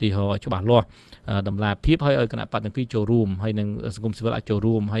ភាពឧទាហរណ៍ច្បាស់លាស់តម្លាភាពឲ្យគណៈបកទាំងពីរចូលរួមហើយនឹងសង្គមស៊ីវិលអាចចូល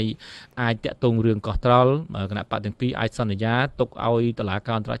រួមហើយអាចតាក់ទងរឿងកោះត្រល់គណៈបកទាំងពីរអាចសន្យាទុកឲ្យតុលា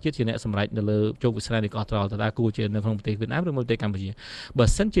ការអន្តរជាតិជាអ្នកសម្រេចនៅលើជោគវាសនានៃកោះត្រល់តើគួរជានៅក្នុងប្រទេសវៀតណាមឬមួយប្រទេស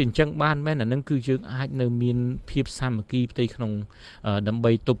កម្ពុជាបើសិនជាអញ្ចឹងបានមែនអានឹងគឺយើងអាចនៅមានភាពសាមគ្គីផ្ទៃក្នុ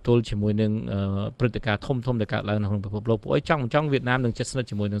ងដើម្បីទប់ទល់ជាមួយនឹងព្រឹត្តិការណ៍ធំៗដែលកើតឡើងនៅក្នុងពិភពលោកពួកអីចង់វៀតណាមនឹងជិតស្និទ្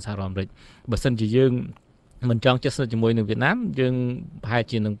ធជាមួយនឹងសហរដ្ឋអាមេរិកបើសិនជាយើងមិនចង់ជិតស្និទ្ធជាមួយនឹងវៀតណាមយើងប្រហែ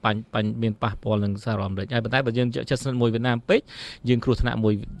លជានឹងមានប៉ះពាល់នឹងសហរដ្ឋអាមេរិកហើយប៉ុន្តែបើយើងជិតស្និទ្ធមួយវៀតណាមពេកយើងគ្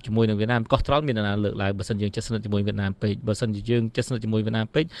រោះថ្នាក់មួយជាមួយនឹងវៀតណាមកោះត្រល់មានណាលើកឡើងបើសិនយើងជិតស្និទ្ធជាមួយវៀតណាមពេកបើសិនជាយើងជិតស្និទ្ធជាមួយវៀតណាម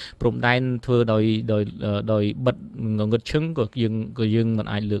ពេកព្រំដែនធ្វើដោយបិទងងឹតឈឹងក៏យើងមិ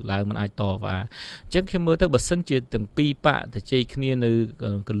នអាចលើកឡើងមិនអាចតវ៉ាអញ្ចឹងខ្ញុំមើលទៅបើសិនជាទាំងពីរប៉ាក់ទៅជ័យគ្នានៅ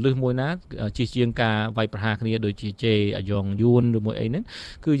កលឹះមួយណាជិះជាងការវាយប្រហារគ្នាដូចជាជេអាយ៉ងយួនឬមួយអីហ្នឹ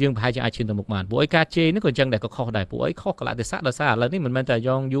ងគឺយើងប្រហែលជាអាចឈានទៅមុខបានព្រោះឯការជេហ្នឹងក៏អញ្ចឹងដែលក៏ខុសដែរពួកអីខុសកលៈទេសៈដោយសារឥឡូវនេះមិនមែ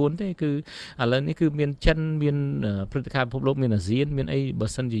នតែយ៉ងយួនទេគឺឥឡូវនេះគឺមានចិនមានព្រឹត្តិការណ៍ពិភពលោកមានអាស៊ានមា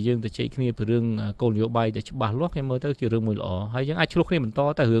នអីបើសិនជាយើងទៅជែកគ្នាពីរឿងគោលនយោបាយដែលច្បាស់លាស់ខ្ញុំមើលទៅជារឿងមួយល្អហើយយើងអាចឆ្លោះគ្នាបន្ត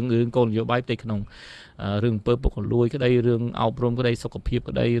ទៅរឿងគោលនយោបាយផ្ទៃក្នុងរឿងអំពើពុករលួយក្តីរឿងអប់រំក្តីសុខភា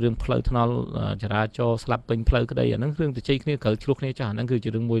ពក្តីរឿងផ្លូវថ្នល់ចរាចរណ៍ស្លាប់ពេញផ្លូវក្តីអាហ្នឹងរឿងទៅជែកគ្នាត្រូវឆ្លោះគ្នាចាស់អាហ្នឹ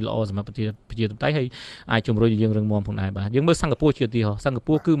ងគឺជារឿងមួយល្អសម្រាប់ប្រជាធិបតេយ្យហើយអាចជំរុញឲ្យយើងរឹងមាំផងដែរបាទយើងមើលសិង្ហបុរីជាឧទាហរណ៍សិង្ហ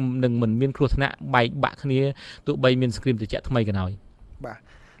បុរីគឺនឹងមិនមានគ្រោះថ្នាក់បែកបាក់គ្នាទោះបីមានសង្គ្រាមត្រជាក់ថ្មីក៏ដោ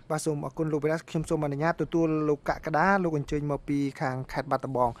យបាទសូមអរគុណលោកវិរាសខ្ញុំសូមអនុញ្ញាតទទួលលោកកក្កដាលោកអញ្ជើញមកពីខាងខេត្តបាត់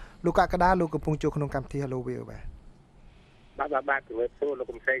ដំបងលោកកក្កដាលោកកំពុងចូលក្នុងកម្មវិធី Hello View បាទជំរាបសួរលោក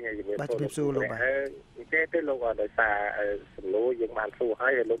កំសែងហើយជំរាបសួរលោកបាទអញ្ចឹងទៅលោកដោយសារសំណួរយើងបានសួ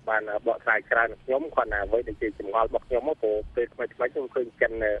រហើយលោកបានបកស្រាយច្រើនខ្ញុំគាត់ណាអ្វីដែលជាចម្ងល់របស់ខ្ញុំមកព្រោះពេលថ្មីខ្ញុំឃើ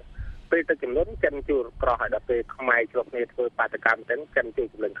ញចិនពេលទឹកចំនួនចិនជួលក្រោះហើយដល់ពេលខ្មែរជ្រុកគ្នាធ្វើបាតកម្មទាំងចិនជួយ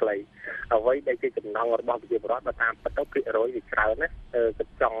ចម្លងខ្លីអ្វីដែលជាចំណងរបស់ប្រជាពលរដ្ឋតាមពិតទៅភាគរយវាច្រើ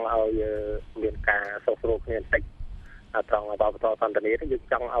នណាគឺចង់ឲ្យមានការសុខស្រួលគ្នាបន្តិចត្រង់បបតសន្តានានេះយើង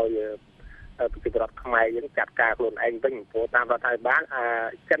ចង់ឲ្យប្រជាពលរដ្ឋខ្មែរយើងចាត់ការខ្លួនឯងវិញព្រោះតាមរដ្ឋាភិបាល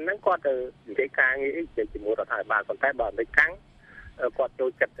ចិនហ្នឹងគាត់ទៅនិយាយការងារអីជាមួយរដ្ឋាភិបាលប៉ុន្តែបើមិនខា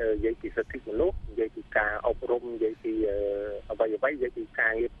ងគាត់ចូលចិត្តនិយាយពីសិទ្ធិមនុស្សនិយាយពីការអប់រំនិយាយពីអ្វីនិយា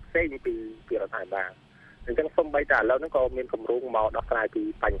យពីការងារផ្សេងពីរដ្ឋាភិបាលអញ្ចឹងសូម្បីតែឥឡូវហ្នឹងក៏មានគម្រោងមកដោះស្រាយ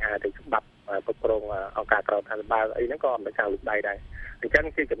ពីបញ្ហាទៅច្បាប់គ្រប់គ្រងអង្គការក្រៅរដ្ឋាភិបាលអីហ្នឹងក៏មិនខាងលុបដៃដែរ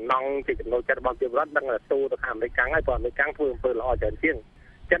អញ្ចឹងជាចំណងជាចំណូលចិត្តរបស់ប្រជាពលរដ្ឋដឹងទូទៅខាងអាមេរិកកាំងហើយព្រោះអាមេរិកកាំងធ្វើអំពើល្អច្រើនជាង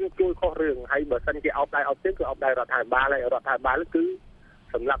ចិនជួយខុសរឿងហើយបើសិនជាអោបដៃអោបជើងគឺអោបដៃរដ្ឋាភិបាលហើយរដ្ឋាភិបា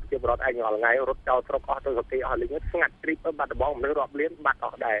លគឺសម្រាប់ប្រជាពលរដ្ឋឯងរាល់ថ្ងៃរត់ចោលស្រុកអស់ទៅប្រទេសអស់លីងស្ងាត់ទ្រីបបាត់ដំបងមនុស្សរាប់លានបាត់អ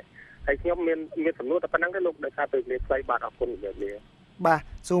ស់ដែរហើយខ្ញុំមានសំណួរតែប៉ុណ្្នឹងទេលោកដោយសារពេលវេលាខ្លីបាទអរគុណជំរាបលាបាទ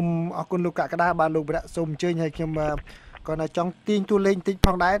សូមអរគុណលោកកក្កដាបាទលោកវិរៈសូមអញ្ជើញឲ្យខ្ញុំក៏ចង់ទាញតួលេខបន្តិចផ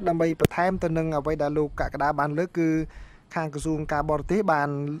ងដែរដើម្បីបន្ថែមទៅនឹងអ្វីដែលលោកកក្កដាបានលើកគឺខាងក្រសួងការបរទេសបា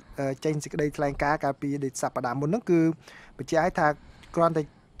នចេញសេចក្តីថ្លែងការណ៍កាលពីសប្តាហ៍មុនហ្នឹងគឺបញ្ជាក់ឲ្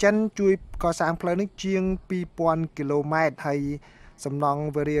យថាគ្រាន់តែចិនជួយកសាងផ្លូវនេះជាង 2000 គីឡូម៉ែត្រហើយសំណ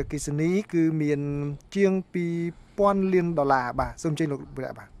ង់វារីអគ្គិសនីគឺមានជាង 1000 លានដុល្លារបាទសូមជើញលោកវិ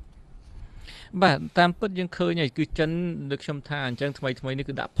រៈបាទបាទតាមពិតយើងឃើញហើយគឺចិនលើកខ្ញុំថាអញ្ចឹងថ្មីនេះ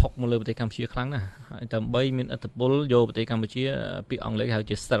គឺដាក់ផុកមកលើប្រទេសកម្ពុជាខ្លាំងណាស់ហើយដើម្បីមានឥទ្ធិពលយកប្រទេសកម្ពុជាពីអង់គ្លេសហៅ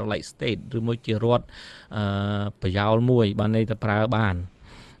ជា satellite state ឬមួយជារដ្ឋប្រយោលមួយបានន័យថាប្រើបាន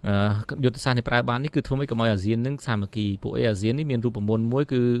យុទ្ធសាស្ត្រនេះប្រើបាននេះគឺធ្វើឲ្យកុំឲ្យអាស៊ាននឹងសាមគ្គីពួកអាស៊ាននេះមានរូបមន្តមួយ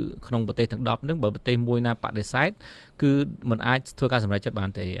គឺក្នុងប្រទេសទាំង10ហ្នឹងបើប្រទេសមួយណាបដិសេធគឺมันអាចធ្វើការសម្រេចចិត្តបាន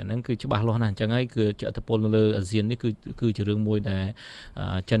ទេអាហ្នឹងគឺច្បាស់លាស់ណាស់អញ្ចឹងហើយគឺជាឥទ្ធិពលនៅលើអាស៊ាននេះគឺជារឿងមួយដែល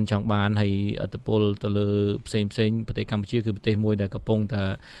ចិនចង់បានហើយឥទ្ធិពលទៅលើផ្សេងប្រទេសកម្ពុជាគឺប្រទេសមួយដែលកំពុងតែ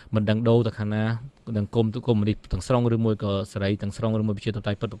មិនដឹងដូរទៅខាងណានឹងគុំនេះទាំងស្រុងឬមួយក៏សេរីទាំងស្រុងឬមួយប្រជាធិប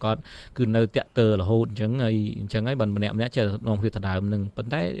តេយ្យពិតប្រាកដគឺនៅតាក់ទើរហូតអញ្ចឹងហើយបានម្នាក់ចេះនាំគ្នាដដើមនឹងប៉ុ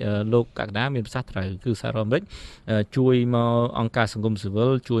ន្តែលោកកក្កដាមានប្រសាសន៍ត្រូវគឺសហរដ្ឋអាមេរិកជួយមកអង្គការសង្គមស៊ីវិ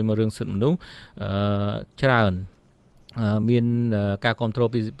លជួយមករឿងសិទ្ធិមនុស្សច្រើនមានការគ្រប់គ្រង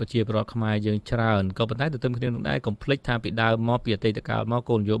ពីប្រជាពលរដ្ឋខ្មែរយើងច្រើនក៏ប៉ុន្តែទន្ទឹមគ្នានឹងដែរកុំភ្លេចថាពីដើមមកពីអតីតកាលមក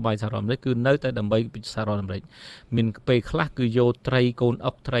គោលនយោបាយសហរដ្ឋអាមេរិកគឺនៅតែដើម្បីសហរដ្ឋអាមេរិកមានពេលខ្លះគឺយកត្រីកូន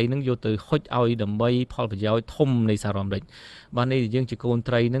អុកត្រីនឹងយកទៅហុចឲ្យដើម្បីផលប្រយោជន៍ធំនៃសហរដ្ឋអាមេរិកបាទនេះយើងជាកូន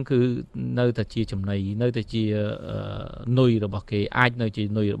ត្រីនឹងគឺនៅតែជាចំណីនៅតែជានុយរបស់គេអាចនៅជា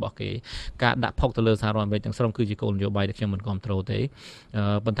នុយរបស់គេការដាក់ផុកទៅលើសហរដ្ឋអាមេរិកទាំងស្រុងគឺជាគោលនយោបាយដែលខ្ញុំមិនគ្រប់គ្រងទេ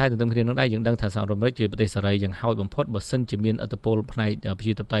ប៉ុន្តែទន្ទឹមគ្នានឹងដែរយើងដឹងថាសហរដ្ឋអាមេរិកជាប្រទេសសេរីយ៉ាងហោចបំផុតបើសិនជាមានឥទ្ធិពលផ្នែកប្រ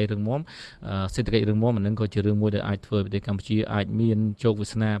ជាធិបតេយ្យរឹងមាំសេដ្ឋកិច្ចរឹងមាំអានឹងក៏ជារឿងមួយដែលអាចធ្វើប្រទេសកម្ពុជាអាចមានជោគវា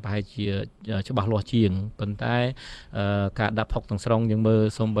សនាប្រហែលជាច្បាស់លាស់ជាងប៉ុន្តែការដាក់ផុកទាំងស្រុងយើងមើល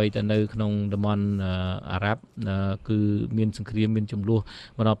សូម្បីតែនៅក្នុងតំបន់អារ៉ាប់គឺមានសង្គ្រាមមានចំនួន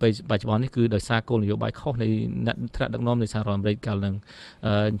មកដល់ពេលបច្ចុប្បន្ននេះគឺដោយសារគោលនយោបាយខុសនៃថ្នាក់ដឹកនាំនៃសហរដ្ឋអាមេរិកកាលហ្នឹង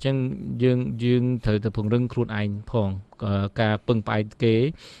អញ្ចឹងយើងត្រូវតែពង្រឹងខ្លួនឯងផងការពឹងផ្អែកគេ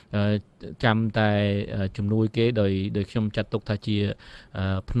ចាំតែជំនួយគេដោយខ្ញុំចាត់ទុកថាជា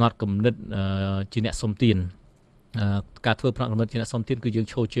ផ្នត់គំនិតជាអ្នកសុំទានការធ្វើផ្នត់គំនិតជាអ្នកសុំទានគឺយើង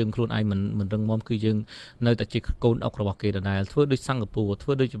ឈរជើងខ្លួនឯងមិនរឹងមាំគឺយើងនៅតែជាកូនអុករបស់គេដដែលធ្វើដូចសិង្ហបុរីធ្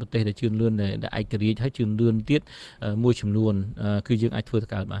វើដូចជាប្រទេសដែលជឿនលឿនដែលឯករាជ្យហើយជឿនលឿនទៀតមួយចំនួនគឺយើងអាចធ្វើទៅ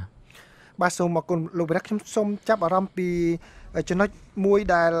កើតបាទសូមអរគុណលោកវិរៈខ្ញុំសូមចាប់អារម្មណ៍ពីចំណុចមួយ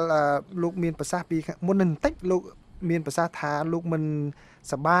ដែលលោកមានប្រសាសន៍ពីមុននឹងបន្តិចលោកមានប្រសាសន៍ថាលោកមិន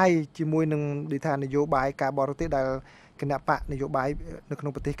សប្បាយជាមួយនឹងដូចថានយោបាយការបរទេសដែលគណៈបកនយោបាយនៅក្នុ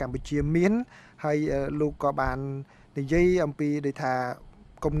ងប្រទេសកម្ពុជាមានហើយលោកក៏បាននិយាយអំពីដូចថា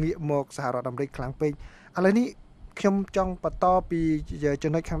កុំងាកមកសហរដ្ឋអាមេរិកខ្លាំងពេកឥឡូវនេះខ្ញុំចង់បន្តពី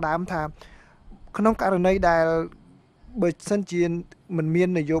ចំណុចខាងដើមថាក្នុងករណីដែលបើសិនជាមិនមាន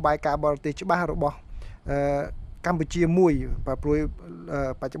នយោបាយការបរទេសច្បាស់របស់កម្ពុជាមួយព្រោះ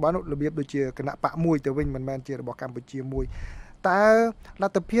បច្ចុប្បន្នរបៀបដូចជាគណៈបកមួយទៅវិញមិនមែនជារបស់កម្ពុជាមួយតើល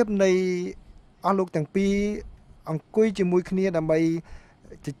ទ្ធភាពនៃអស់លោកទាំងពីរអង្គុយជាមួយគ្នាដើម្បី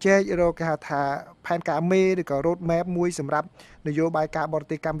ជជែករកគេហៅថាផែនការមេឬក៏ road map មួយសម្រាប់នយោបាយការបរ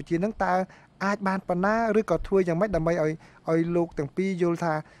ទេសកម្ពុជានឹងតើអាចបានប៉ុណ្ណាឬក៏ធ្វើយ៉ាងម៉េចដើម្បីឲ្យលោកទាំងពីរយល់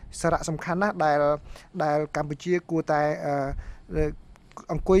ថាសារៈសំខាន់ណាស់ដែលកម្ពុជាគួរតែ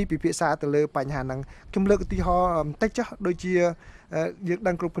អង្គុយពិភាក្សាទៅលើបញ្ហាហ្នឹងខ្ញុំលើកឧទាហរណ៍បន្តិចចុះដូចជាយើង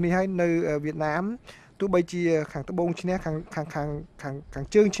ដឹងគ្រប់គ្នាហើយនៅវៀតណាមទោះបីជាខាងត្បូងឈ្នះខាង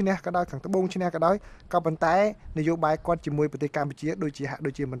ជើងឈ្នះក៏ដោយខាងត្បូងឈ្នះក៏ដោយក៏ប៉ុន្តែនយោបាយគាត់ជាមួយប្រទេសកម្ពុជាដូច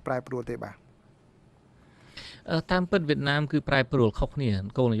ជាមិនប្រែប្រួលទេបាទតាមពិតវៀតណាមគឺប្រែប្រួលខុសគ្នា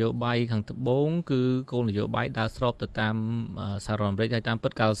គោលនយោបាយខាងត្បូងគឺគោលនយោបាយដើរស្របទៅតាមសហរដ្ឋអាមេរិកហើយតាមពិ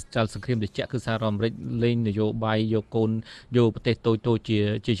តកាលសង្គ្រាមត្រជាក់គឺសហរដ្ឋអាមេរិកលេងនយោបាយយកប្រទេសតូច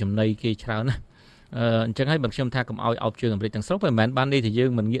ជាចំណីគេច្រើនណាអញ្ចឹងហើយបើខ្ញុំថាកុំឲ្យអោបជើងអាមេរិកទាំងស្រុងមិនមែនបាននេះថាយើង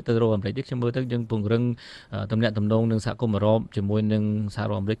មិនងាកទៅរកអាមេរិកទេខ្ញុំមើលទៅយើងពង្រឹងទំនាក់ទំនងនឹងសហគមន៍អឺរ៉ុបជាមួយនឹងសហ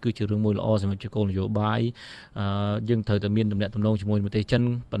រដ្ឋអាមេរិកគឺជារឿងមួយល្អសម្រាប់ជាគោលនយោបាយយើងត្រូវតែមានទំនាក់ទំនងជាមួយប្រទេសចិន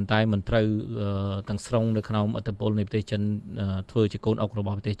ប៉ុន្តែមិនត្រូវទាំងស្រុងនៅក្នុងអធិបុលនៃប្រទេសចិនធ្វើជាកូនអុករប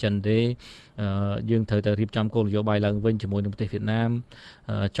ស់ប្រទេសចិនទេយើងត្រូវតែរៀបចំគោលនយោបាយឡើងវិញជាមួយនឹងប្រទេសវៀតណាម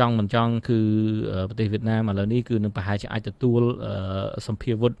ចង់មិនចង់គឺប្រទេសវៀតណាមឥឡូវនេះគឺនឹងប្រហែលជាអាចទទួលសម្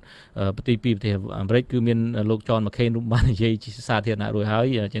ភារវុធពីប្រទេសអាមេរិកគឺមានលោកចនម៉ាខេនរូបបាននិយាយជាសាធារណៈរួចហើយ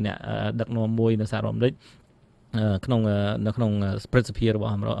ជាអ្នកដឹកនាំមួយនៅសហរដ្ឋអាមេរិកនៅក្នុងព្រឹទ្ធសភារប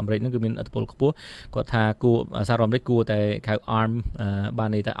ស់អាមេរិកហ្នឹងគឺមានឥទ្ធិពលខ្ពស់គាត់ថាសហរដ្ឋអាមេរិកគួរតែហៅ arm បាន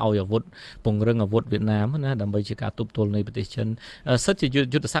ន័យថាឲ្យអាវុធពង្រឹងអាវុធវៀតណាមណាដើម្បីជាការទប់ទល់នៃប្រទេសចិនសិតជា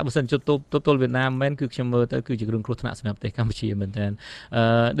យុទ្ធសាស្ត្របើសិនទប់ទល់វៀតណាមមែនគឺខ្ញុំមើលទៅគឺជារឿងគ្រោះថ្នាក់សម្រាប់ប្រទេសកម្ពុជាមែនតើ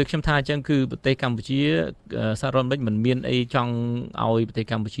ដូចខ្ញុំថាអញ្ចឹងគឺប្រទេសកម្ពុជាសហរដ្ឋអាមេរិកមិនមានអីចង់ឲ្យប្រទេស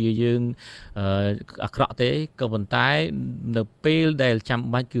កម្ពុជាយើងអាក្រក់ទេក៏ប៉ុន្តែនៅពេលដែលចាំ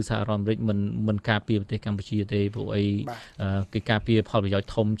បាច់គឺសហរដ្ឋអាមេរិកមិនការពារប្រទេសកម្ពុជាទេ ពួកអីគេការពារផលប្រយោជន៍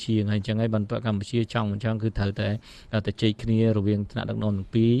ធំជាងហើយអញ្ចឹងហើយបានកម្ពុជាចង់មិនចង់គឺត្រូវតែជជែកគ្នារវាងថ្នាក់ដឹកនាំទាំង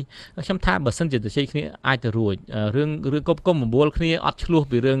ពីរខ្ញុំថាបើសិនជាជជែកគ្នាអាចទៅរួចរឿងគុំបបួលគ្នាអត់ឆ្លោះ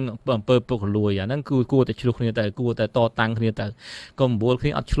ពីរឿងអំពើពុករលួយអាហ្នឹងគឺគួរតែឆ្លោះគ្នាតែគួរតែតតាំងគ្នាទៅគុំបបួលគ្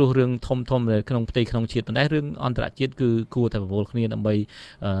នាអត់ឆ្លោះរឿងធំនៅក្នុងផ្ទៃក្នុងជាតិប៉ុន្តែរឿងអន្តរជាតិគឺគួរតែបបួលគ្នាដើម្បី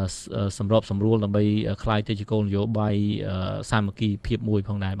សម្របសម្រួលដើម្បីคล้ายទៅជាគោលនយោបាយសាមគ្គីភាពមួយផ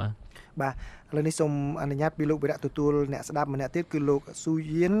ងដែរបាទឥឡូវនេះសូមអនុញ្ញាតពីលោកវិរៈទទួលអ្នកស្ដាប់ម្នាក់ទៀតគឺលោកស៊ូ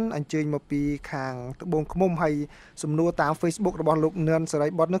យៀនអញ្ជើញមកពីខាងត្បូងឃ្មុំហើយសំណួរតាម Facebook របស់លោកនឿនសេរី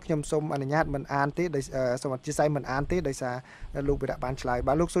បុតនេះខ្ញុំសូមអនុញ្ញាតមិនអានទេដោយសូមអធិស្ឋានមិនអានទេដោយសារលោកវិរៈបានឆ្លើយ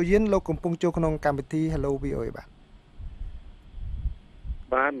បាទលោកស៊ូយៀនលោកកំពុងចូលក្នុងកម្មវិធី Hello VOA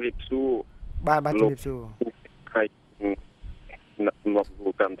បាទជំរាបសួរបាទជំរាបសួរហើយមក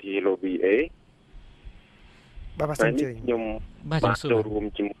កម្មវិធី Hello VOA បាទសូមអញ្ជើញខ្ញុំបាទចូលរួម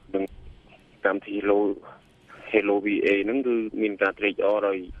ជាមួយនឹងកម្មវិធី Hello VA ហ្នឹងគឺមានការត្រេកអរ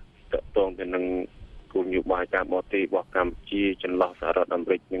ឲ្យតកតងទៅនឹងគោលនយោបាយការបរទេសរបស់កម្ពុជាចន្លោះសហរដ្ឋអាមេ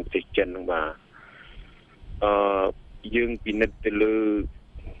រិកនិងប្រទេសចិនហ្នឹងបាទយើងពិនិត្យទៅលើ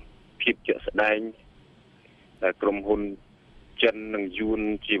ភាពជាក់ស្ដែងដែលក្រុមហ៊ុនចិននិងយួន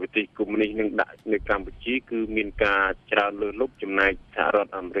ជាប្រទេសកុម្មុយនីសនឹងដាក់នៅកម្ពុជាគឺមានការច្រើនលើសលប់ចំណែកសហរដ្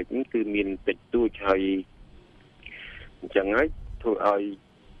ឋអាមេរិកគឺមានតិចតួចហើយអញ្ចឹងហើយធ្វើឲ្យ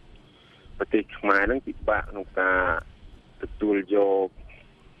ប្រទេសខ្មែរនឹងពិបាកក្នុងការទទួលយក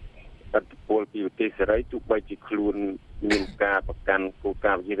ឥទ្ធិពលពីប្រទេសសេរីទោះបីជាខ្លួនមានការប្រកាន់គោល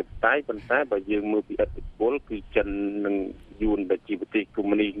ការណ៍ប្រជាធិបតេយ្យប៉ុន្តែបើយើងមើលពីឥទ្ធិពលគឺចិននិងយួនដែលជាប្រទេសកុម្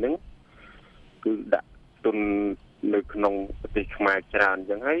មុយនីសហ្នឹងគឺដាក់ទុននៅក្នុងប្រទេសខ្មែរច្រើនអញ្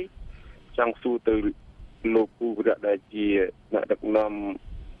ចឹងហើយចង់សួរទៅលោកពូវរៈដែលជាអ្នកដឹកនាំ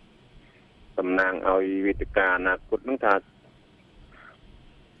តំណាងឲ្យវេទិកាអនាគតហ្នឹងថា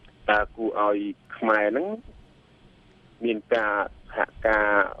តើគូឲ្យខ្មែរហ្នឹងមានការសហការ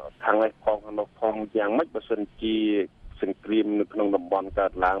ខាងនេះផងខាងនោះផងយ៉ាងម៉េចបើសិនជាសង្គ្រាមនៅក្នុងតំបន់កើ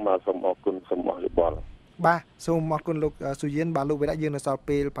តឡើងមកសូមអរគុណសូមអរយោបល់បាទសូមអរគុណលោកស៊ូយៀនបាទលោកវិរៈយើងនៅសល់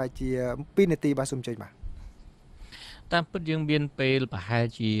ពេលប្រហែលជា2នាទីបាទសូមជើញបាទតាមពិតយើងមានពេលប្រហែល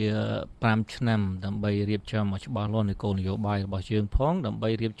ជា5ឆ្នាំដើម្បីរៀបចំឲ្យច្បាស់លាស់នៃគោលនយោបាយរបស់យើងផងដើម្បី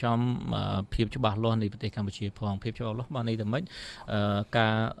រៀបចំភាពច្បាស់លាស់នៃប្រទេសកម្ពុជាផងភាពច្បាស់លាស់បានន័យថាម៉េចកា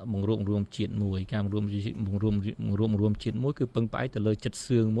របង្រួបរួមជាតិមួយការបង្រួមជាតិមួយគឺពឹងផ្អែកទៅលើចិត្ត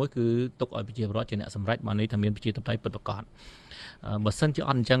សឿងមួយគឺទុកឲ្យប្រជាពលរដ្ឋជាអ្នកសម្រេចបានន័យថាមានប្រជាធិបតេយ្យពិតប្រាកដបើសិនជាអ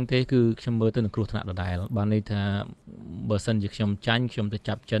ត់អញ្ចឹងទេគឺខ្ញុំមើលទៅនឹងគ្រោះថ្នាក់ដដែលបានន័យថាបើសិនជាខ្ញុំចាញ់ខ្ញុំទៅ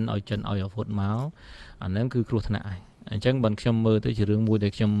ចាប់ចិនឲ្យអាវុធមកអាហ្នឹងគឺគ្រោះថ្នាក់ហើយអញ្ចឹងបើខ្ញុំមើលទៅជារឿងមួយដែ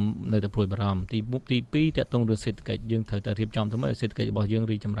លខ្ញុំនៅតែព្រួយបារម្ភទី2តកតងរឿងសេដ្ឋកិច្ចយើងត្រូវតែរៀបចំទៅមើលសេដ្ឋកិច្ចរបស់យើង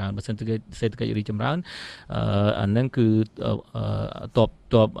រីកចម្រើនបើសិនជាសេដ្ឋកិច្ចរីកចម្រើនអាហ្នឹងគឺតប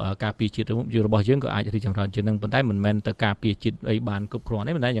ការពារជាតិរបស់យើងក៏អាចរីកចម្រើនជាងនឹងប៉ុន្តែមិនមែនទៅការពារជាតិអីបានគ្រប់គ្រាន់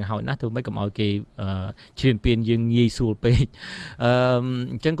ទេប៉ុន្តែយ៉ាងហោចណាស់ធ្វើម៉េចកុំឲ្យគេឈ្លានពានយើងងាយស្រួលពេក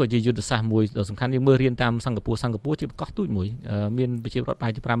អញ្ចឹងក៏ជាយុទ្ធសាស្ត្រមួយដ៏សំខាន់យើងមើលរៀនតាមសិង្ហបុរីជាប្រកបទូចមួយមានប្រជាពលរដ្ឋប្រហែ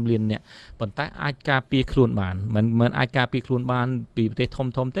លជា5លាននាក់ប៉ុន្តែអាចការពារខ្លួនបានមិនអាចការពារខ្លួនបានពីប្រទេស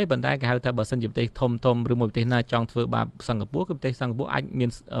ធំទេប៉ុន្តែគេហៅថាបើសិនជាប្រទេសធំឬមួយប្រទេសណាចង់ធ្វើបាបសិង្ហបុរីគឺប្រទេសសិង្ហបុរីអាចមាន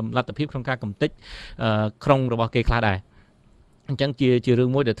លទ្ធភាពក្នុងការកំទេចក្រុងរបស់គេខ្លះដែរអញ្ចឹងជារឿង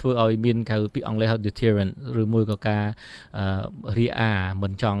មួយដែលធ្វើឲ្យមានគេពាក្យអង់គ្លេសហៅ deterrent ឬមួយក៏ការរាអាមិ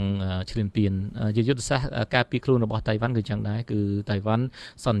នចង់ឈ្លានពានជាយុទ្ធសាស្ត្រការពារខ្លួនរបស់តៃវ៉ាន់គឺចឹងដែរគឺតៃវ៉ាន់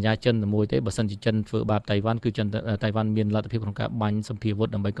សន្យាចិនមួយទេបើសិនជាចិនធ្វើបាបតៃវ៉ាន់គឺតៃវ៉ាន់មានលទ្ធភាពក្នុងការបាញ់សម្ភារវុធ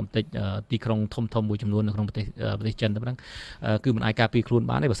ដើម្បីកំទេចទីក្រុងធំមួយចំនួននៅក្នុងប្រទេសចិនតែប៉ុណ្ណឹងគឺមិនអាចការពារខ្លួន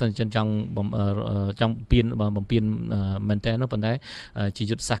បានទេបើសិនជាចិនចង់បំពេញមែនតើនោះប៉ុន្តែជា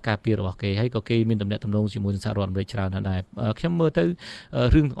យុទ្ធសាស្ត្រការពាររបស់គេហើយក៏គេមានទំនាក់ទំនងជាមួយនឹងសហរដ្ឋអាមេរិកច្រើនដែរខ្ញុំមើលទៅ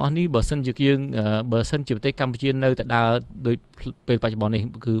រឿងទាំងអស់នេះបើសិនជាប្រទេសកម្ពុជានៅតែដើរដោយពេលបច្ចុប្បន្ននេះ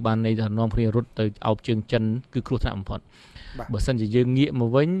គឺបានន័យថានាំគ្នារត់ទៅអោបជើងចិនគឺគ្រោះថ្នាក់បំផុតបើសិនជាយើងងាកមក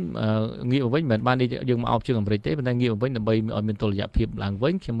វិញមិនមែនបានយើងមកអោបជើងអាមេរិកទេប៉ុន្តែងាកមកវិញដើម្បីឲ្យមានតុល្យភាពឡើងវិ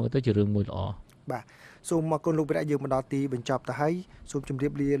ញខ្ញុំមើលទៅជារឿងមួយល្អបាទសូមអរគុណលោកវិរៈយើងមកដល់ទីបញ្ចប់ទៅហើយសូមជម្រា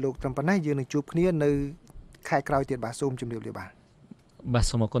បលាលោកត្រឹមប៉ុណ្ណេះយើងនឹងជួបគ្នានៅខែក្រោយទៀតបាទសូមជម្រាបលាបាទ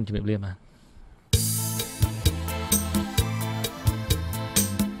សូមអរគុណជម្រាបលាបាទ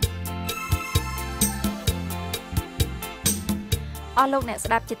អស់លោកអ្នក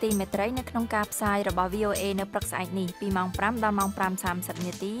ស្ដាប់ជាទីមេត្រីនៅក្នុងការផ្សាយរបស់ VOA នៅព្រឹកស្អែកនេះពីម៉ោង 5 ដល់ម៉ោង 5:30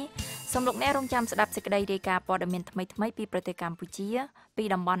 នាទីសូមលោកអ្នករងចាំស្ដាប់សេចក្តីរាយការណ៍ព័ត៌មានថ្មីៗពីប្រទេសកម្ពុជាពី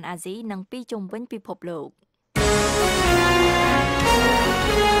តំបន់អាស៊ីនិងពីជុំវិញពិភពលោក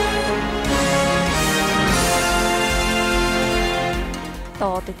ត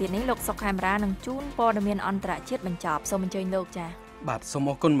ទៅទៀតនេះលោកសុកខេមរានឹងជូនព័ត៌មានអន្តរជាតិបញ្ចប់សូមអញ្ជើញលោកចា៎ បាទសូម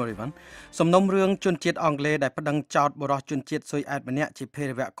អរគុណមរីវ៉ាន់សំណុំរឿងជនជាតិអង់គ្លេសដែលប្តឹងចោទបុរសជនជាតិស៊ុយអែតម្នាក់ជាភេ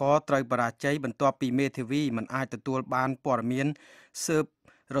រវករត្រូវបរាជ័យបន្ទាប់ពីមេធាវីមិនអាចទទួលបានព័ត៌មានស៊ើប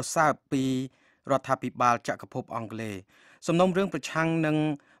រសើបពីរដ្ឋាភិបាលចក្រភពអង់គ្លេសសំណុំរឿងប្រឆាំងនឹង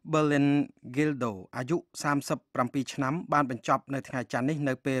Berlin Gildo អាយុ37ឆ្នាំបានបញ្ចប់នៅថ្ងៃច័ន្ទនេះ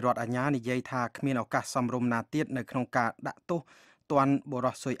នៅពេលរដ្ឋអាជ្ញានិយាយថាគ្មានឱកាសសមរម្យណាទៀតនៅក្នុងការដាក់ទោសទណ្ឌបុរ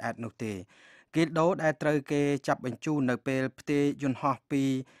សស៊ុយអែតនោះទេGildo ដែលត្រូវគេចាប់បញ្ជូននៅពេលផ្ទេរយន្តហោះពី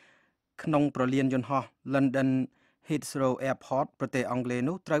ក្នុងប្រលានយន្តហោះ London Heathrow Airport ប្រទេសអង់គ្លេស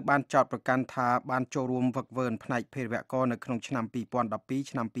នោះត្រូវបានចោទប្រកាន់ថាបានចូលរួមវឹកវើផ្នែកភេរវករនៅក្នុងឆ្នាំ2012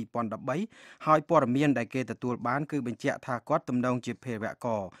ឆ្នាំ2013ហើយព័ត៌មានដែលគេទទួលបានគឺបញ្ជាក់ថាគាត់ទំនងជាភេរវក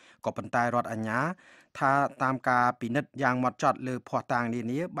រក៏ប៉ុន្តែរដ្ឋអាជ្ញាថាតាមការពិនិត្យយ៉ាងម៉ត់ចត់លើភស្តុតាងនា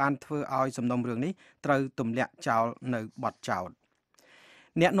នាបានធ្វើឲ្យសំណុំរឿងនេះត្រូវទម្លាក់ចោលនៅបទចោទ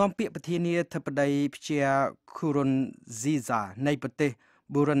អ្នកនាំពាក្យប្រធានាធិបតីព្យាគូរុនស៊ីហ្សានៃប្រទេស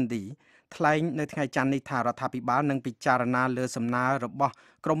ប៊ូរុនឌីថ្លែងនៅថ្ងៃច័ន្ទនេះថារដ្ឋាភិបាលនឹងពិចារណាលើសំណើរបស់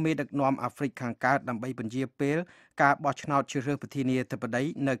ក្រុមមេដឹកនាំអាហ្វ្រិកខាងកើតដើម្បីពន្យាពេលការបោះឆ្នោតជ្រើសរើសប្រធានាធិបតី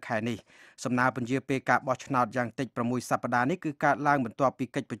នៅខែនេះសំណើពន្យាពេលការបោះឆ្នោតយ៉ាងតិច6សប្តាហ៍នេះគឺកើតឡើងបន្ទាប់ពី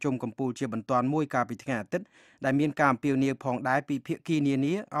កិច្ចប្រជុំកំពូលជាបន្ទាន់មួយកាលពីថ្ងៃអាទិត្យដែលមានការអំពាវនាវផងដែរពីភាគីនា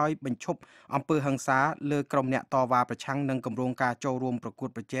នាឲ្យបញ្ឈប់អំពើហិង្សាលើក្រុមអ្នកតវ៉ាប្រឆាំងនឹងគម្រោងការចូលរួមប្រកួត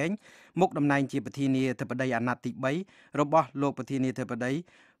ប្រជែងមុខតំណែងជាប្រធានាធិបតីអាណត្តិទី3របស់លោកប្រធានាធិបតី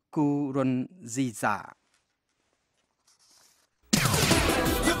គូរុនស៊ីហ្សា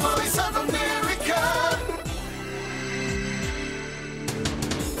The Voice of America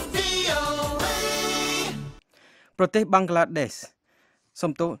VOA ប្រទេសបង់ក្លាដេស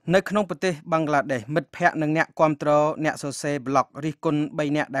សំទោសនៅក្នុងប្រទេសបង់ក្លាដេសមិត្តភ័ក្តិនិងអ្នកគាំទ្រអ្នកសរសេរប្លុករិះគន់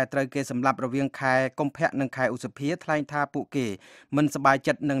3នាក់ដែលត្រូវគេសម្លាប់រវាងខែកុម្ភៈនិងខែឧសភាថ្លែងថាពួកគេមិនសប្បាយ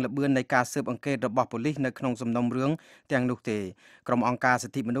ចិត្តនឹងល្បឿននៃការស៊ើបអង្កេតរបស់ប៉ូលីសនៅក្នុងសំណុំរឿងទាំងនោះទេក្រុមអង្គការសិ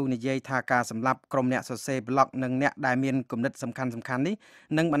ទ្ធិមនុស្សនិយាយថាការសម្លាប់ក្រុមអ្នកសរសេរប្លុកនិងអ្នកដែលមានគំនិតសំខាន់ៗនេះ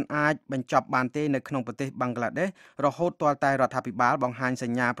នឹងមិនអាចបញ្ចប់បានទេនៅក្នុងប្រទេសបង់ក្លាដេសរហូតទាល់តែរដ្ឋាភិបាលបង្ហាញស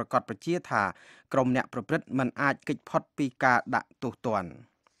ញ្ញាប្រកាសប្រជាថាក្រុមអ្នកប្រព្រឹត្តមិនអាចគេចផុតពីការដាក់ទោសទណ្ឌ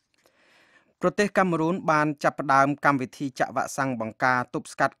ប្រទេសកាមេរូនបានចាប់ផ្ដើមកម្មវិធីចាក់វ៉ាក់សាំងបង្ការទប់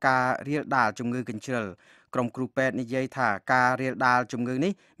ស្កាត់ការរាលដាលជំងឺកញ្ជ្រឹលក្រុមគ្រូពេទ្យនិយាយថាការរាលដាលជំងឺ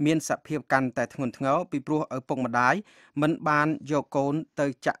នេះមានសភាពកាន់តែធ្ងន់ធ្ងរពីព្រោះឪពុកម្ដាយមិនបានយកកូនទៅ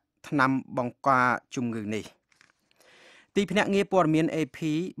ចាក់ថ្នាំបង្ការជំងឺនេះទីភ្នាក់ងារព័ត៌មាន AP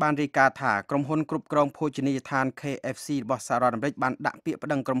បានរាយការណ៍ថាក្រុមហ៊ុនគ្រប់គ្រងភោជនីយដ្ឋាន KFC របស់សហរដ្ឋអាមេរិកបានដាក់ពាក្យប្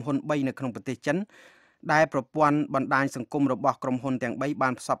តឹងក្រុមហ៊ុន3នៅក្នុងប្រទេសចិនដែលប្រព័ន្ធបណ្ដាញសង្គមរបស់ក្រុមហ៊ុនទាំង3បា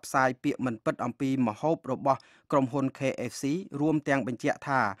នផ្សព្វផ្សាយពាក្យមិនពិតអំពីម្ហូបរបស់ក្រុមហ៊ុន KFC រួមទាំងបញ្ជាក់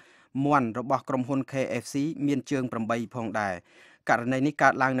ថាមាន់របស់ក្រុមហ៊ុន KFC មានជើង8ផងដែរករណីនេះកើ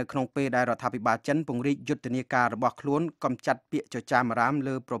តឡើងនៅក្នុងពេលដែលរដ្ឋាភិបាលចិនពង្រីកយុទ្ធនាការរបស់ខ្លួនកំចាត់ពាក្យចចាមអារ៉ាម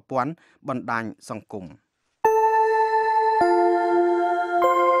លើប្រព័ន្ធបណ្ដាញសង្គម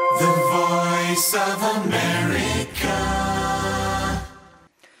The Voice of America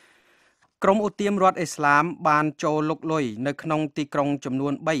ក្រុមឧទាមរដ្ឋអ៊ីស្លាមបានចូលលុកលុយនៅក្នុងទីក្រុងចំនួ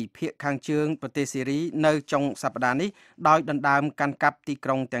ន3ភាគខាងជើងប្រទេសសេរីនៅចុងសប្តាហ៍នេះដោយដណ្ដើមកាន់កាប់ទីក្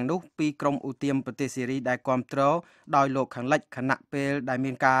រុងទាំងនោះពីក្រុមឧទាមប្រទេសសេរីដែលគ្រប់គ្រងដោយលោកខាងលិចខណៈពេលដែល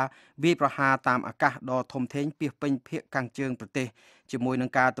មានការវាយប្រហារតាមអាកាសដ៏ធំធេងពាសពេញភាគខាងជើងប្រទេសជាមួយនឹង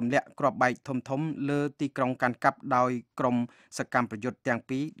ការទម្លាក់គ្រាប់បែកធំៗលើទីក្រុងកាន់កាប់ដោយក្រុមសកម្មប្រយុទ្ធទាំង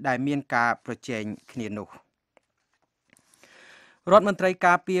ពីរដែលមានការប្រជែងគ្នានោះរដ្ឋមន្ត្រី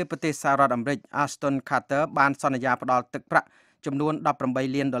ការពារប្រទេសសហរដ្ឋអាមេរិក Ashton Carter បានសន្យាផ្ដល់ទឹកប្រាក់ចំនួន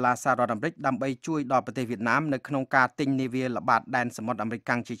$18លានសហរដ្ឋអាមេរិកដើម្បីជួយដល់ប្រទេសវៀតណាមនៅក្នុងការទិញនាវាល្បាតដែនសមុទ្រអាមេរិ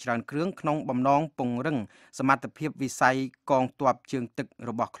កជាច្រើនគ្រឿងក្នុងបំណងពង្រឹងសមត្ថភាពវិស័យកងទ័ពជើងទឹក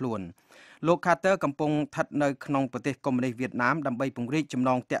របស់ខ្លួនលោក Carter កំពុងស្ថិតនៅក្នុងប្រទេសកុម្មុយនីសវៀតណាមដើម្បីពង្រីកចំណ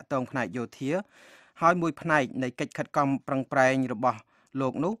ងទាក់ទងផ្នែកយោធាហើយមួយផ្នែកនៃកិច្ចខិតខំប្រឹងប្រែងរបស់លោ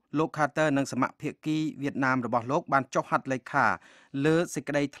កនោះលោក Carter និងសមាភាគីវៀតណាមរបស់លោកបានចុះហត្ថលេខាលើសេច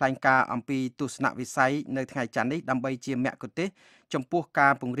ក្តីថ្លែងការណ៍អំពីទស្សនវិស័យនៅថ្ងៃច័ន្ទនេះដើម្បីជាមគ្គុទ្ទេសក៍ចំពោះកា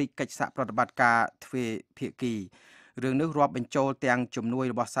រពង្រីកកិច្ចសហប្រតិបត្តិការទ្វេភាគីរឿងនេះរាប់បញ្ចូលទាំងជំនួយ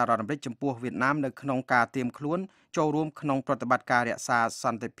របស់សហរដ្ឋអាមេរិកចំពោះវៀតណាមនៅក្នុងការត្រៀមខ្លួនចូលរួមក្នុងប្រតិបត្តិការរក្សាស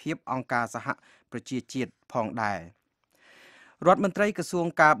ន្តិភាពអង្គការសហប្រជាជាតិផងដែររដ្ឋមន្ត្រីក្រសួង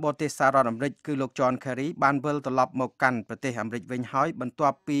ការបរទេសសហរដ្ឋអាមេរិកគឺលោក John Kerry បានវិលត្រឡប់មកកាន់ប្រទេសអាមេរិកវិញហើយបន្ទា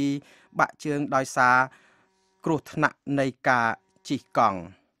ប់ពីបាក់ជើងដោយសារគ្រោះថ្នាក់នៃការជិះកង់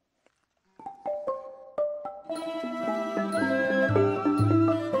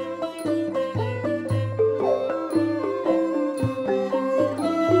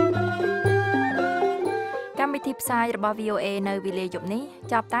កម្មវិធីផ្សាយរបស់ VOA នៅវេលាយប់នេះ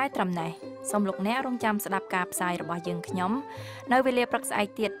ចាប់តែត្រឹមនេះ សូមលោកអ្នករងចាំស្ដាប់ការផ្សាយរបស់យើងខ្ញុំនៅវេលាព្រឹកស្អែក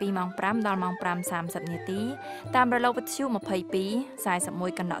ទៀតពីម៉ោង5ដល់ម៉ោង5:30នាទីតាមរលកវិទ្យុ22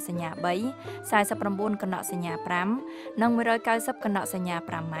 41កណ្ដកសញ្ញា3 49កណ្ដកសញ្ញា5និង190កណ្ដកសញ្ញា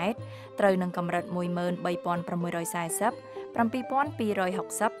5ម៉ែត្រត្រូវនឹងកម្រិត13640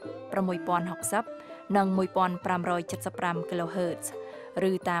 7260 6060និង1575 kHz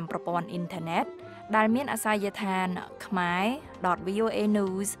ឬតាមប្រព័ន្ធអ៊ីនធឺណិតដែលមានអាសយដ្ឋាន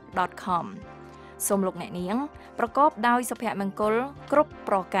khmer.voanews.com សូមលោកអ្នកនាងប្រកបដោយសុភមង្គលគ្រប់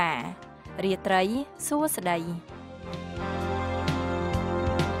ប្រការរាត្រីសួស្តី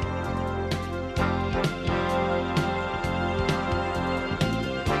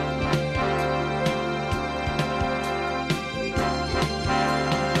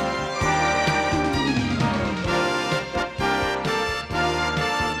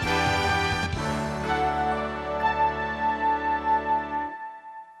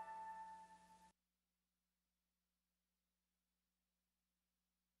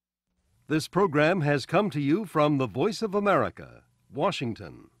This program has come to you from the Voice of America,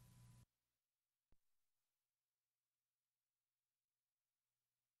 Washington.